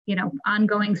just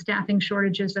ongoing staffing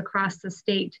shortages across the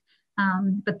state.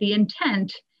 But the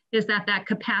intent is that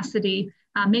capacity,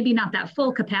 maybe not that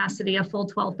full capacity, a full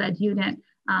 12-bed unit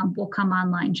will come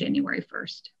online January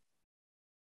 1st.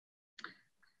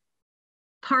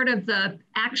 Part of the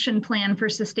action plan for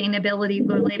sustainability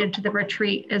related to the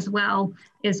retreat as well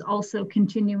is also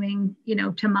continuing,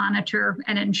 to monitor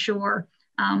and ensure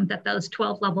that those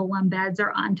 12 level 1 beds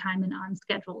are on time and on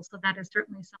schedule. So that is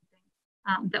certainly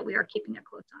something that we are keeping a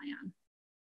close eye on.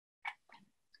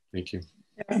 Thank you.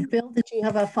 Bill, did you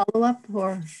have a follow-up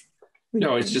or?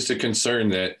 No, it's just a concern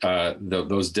that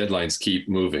those deadlines keep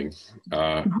moving.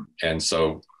 And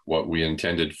so what we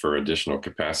intended for additional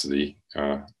capacity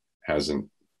hasn't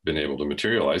been able to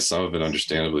materialize, some of it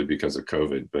understandably because of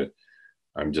COVID, but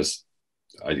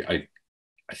I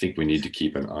think we need to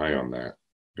keep an eye on that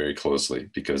very closely,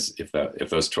 because if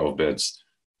those 12 beds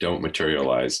don't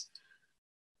materialize,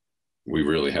 we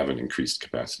really haven't increased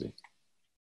capacity.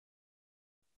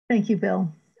 Thank you,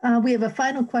 Bill. We have a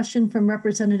final question from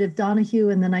Representative Donahue,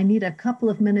 and then I need a couple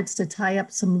of minutes to tie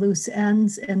up some loose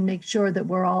ends and make sure that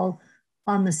we're all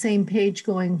on the same page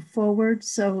going forward.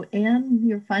 So Anne,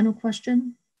 your final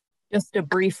question? Just a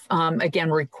brief, again,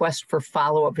 request for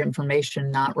follow-up information,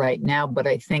 not right now, but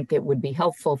I think it would be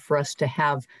helpful for us to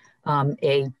have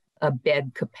a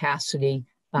bed capacity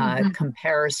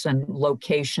comparison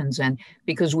locations. And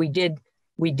because we did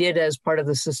as part of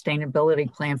the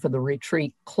sustainability plan for the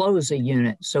retreat, close a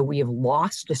unit. So we have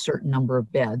lost a certain number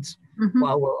of beds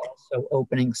while we're also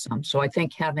opening some. So I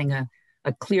think having a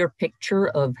clear picture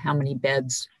of how many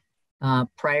beds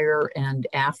prior and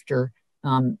after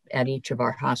at each of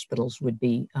our hospitals would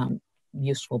be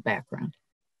useful background.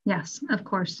 Yes, of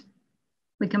course.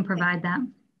 We can provide that.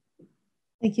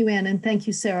 Thank you, Anne, and thank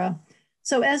you, Sarah.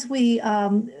 So as we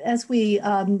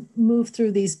move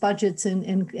through these budgets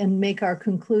and make our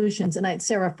conclusions, and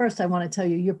Sarah, first I want to tell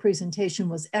you your presentation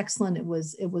was excellent. It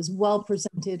was well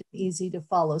presented, easy to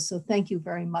follow. So thank you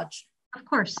very much. Of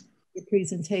course. For your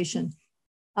presentation.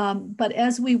 But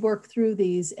as we work through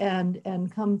these and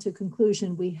come to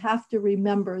conclusion, we have to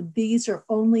remember these are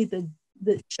only the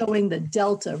showing the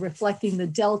delta, reflecting the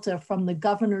delta from the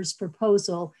governor's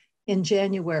proposal in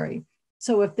January.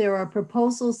 So if there are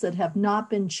proposals that have not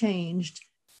been changed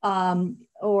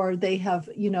or they have,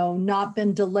 not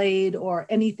been delayed or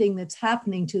anything that's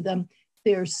happening to them,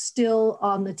 they're still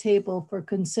on the table for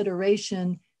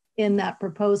consideration in that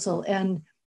proposal. And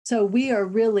so we are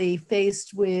really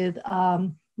faced with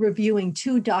reviewing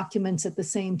two documents at the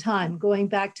same time, going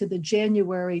back to the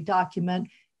January document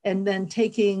and then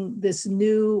taking this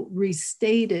new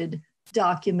restated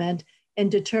document and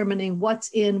determining what's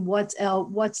in, what's out,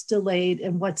 what's delayed,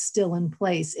 and what's still in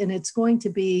place. And it's going to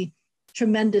be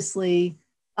tremendously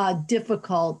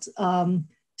difficult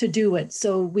to do it.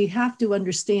 So we have to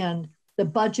understand the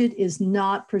budget is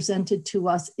not presented to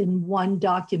us in one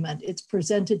document. It's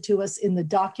presented to us in the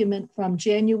document from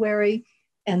January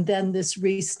and then this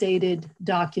restated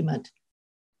document.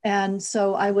 And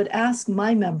so I would ask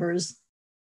my members,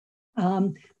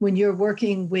 when you're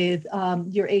working with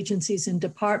your agencies and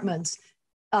departments,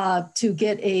 to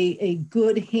get a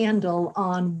good handle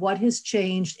on what has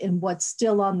changed and what's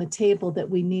still on the table that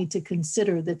we need to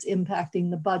consider that's impacting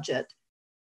the budget.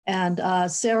 And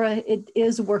Sarah, it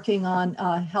is working on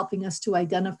helping us to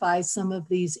identify some of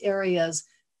these areas,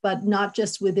 but not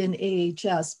just within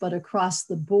AHS, but across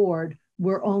the board,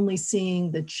 we're only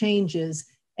seeing the changes.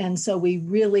 And so we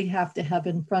really have to have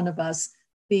in front of us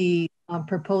the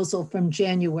proposal from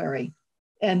January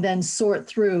and then sort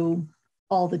through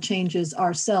all the changes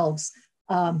ourselves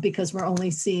because we're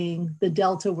only seeing the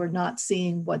delta, we're not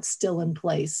seeing what's still in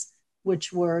place,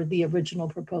 which were the original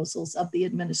proposals of the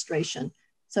administration.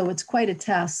 So it's quite a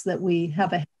task that we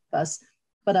have ahead of us,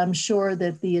 but I'm sure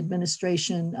that the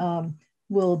administration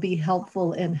will be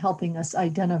helpful in helping us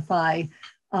identify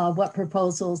what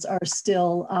proposals are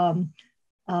still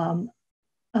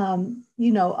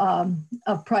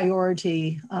of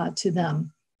priority to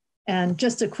them. And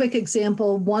just a quick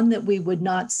example, one that we would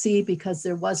not see because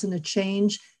there wasn't a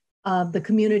change, the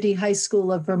Community High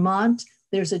School of Vermont,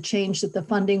 there's a change that the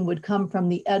funding would come from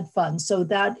the Ed Fund. So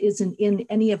that isn't in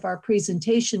any of our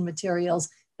presentation materials.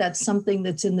 That's something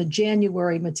that's in the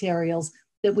January materials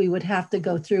that we would have to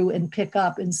go through and pick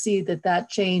up and see that that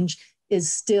change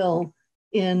is still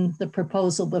in the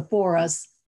proposal before us,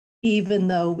 even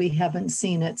though we haven't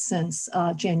seen it since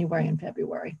January and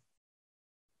February.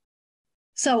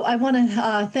 So I want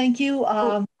to thank you.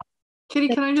 Kitty,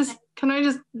 can I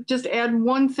just add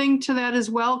one thing to that as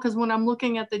well? Because when I'm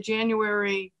looking at the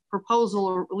January proposal,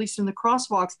 or at least in the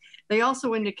crosswalks, they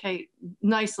also indicate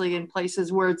nicely in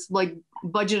places where it's like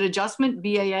budget adjustment,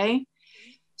 BAA.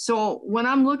 So when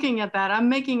I'm looking at that, I'm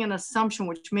making an assumption,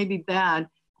 which may be bad,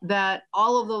 that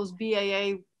all of those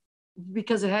BAA,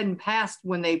 because it hadn't passed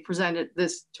when they presented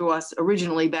this to us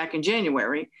originally back in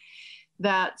January,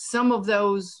 that some of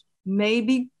those may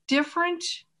be different.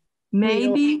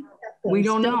 Maybe, we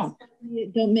don't know.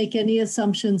 Don't make any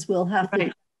assumptions. We'll have to,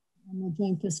 and the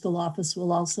Joint Fiscal Office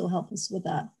will also help us with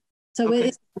that. So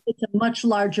it's a much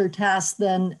larger task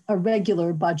than a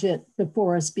regular budget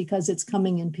before us because it's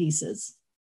coming in pieces.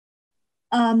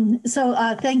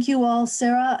 Thank you all,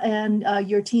 Sarah and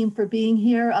your team for being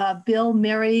here. Bill,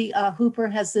 Mary Hooper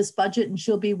has this budget and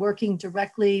she'll be working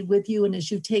directly with you. And as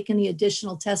you take any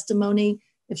additional testimony,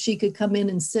 if she could come in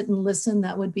and sit and listen,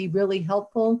 that would be really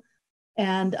helpful.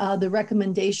 And the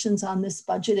recommendations on this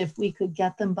budget, if we could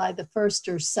get them by the 1st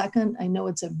or 2nd. I know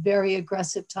it's a very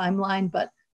aggressive timeline,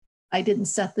 but I didn't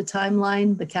set the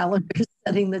timeline. The calendar is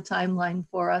setting the timeline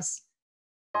for us.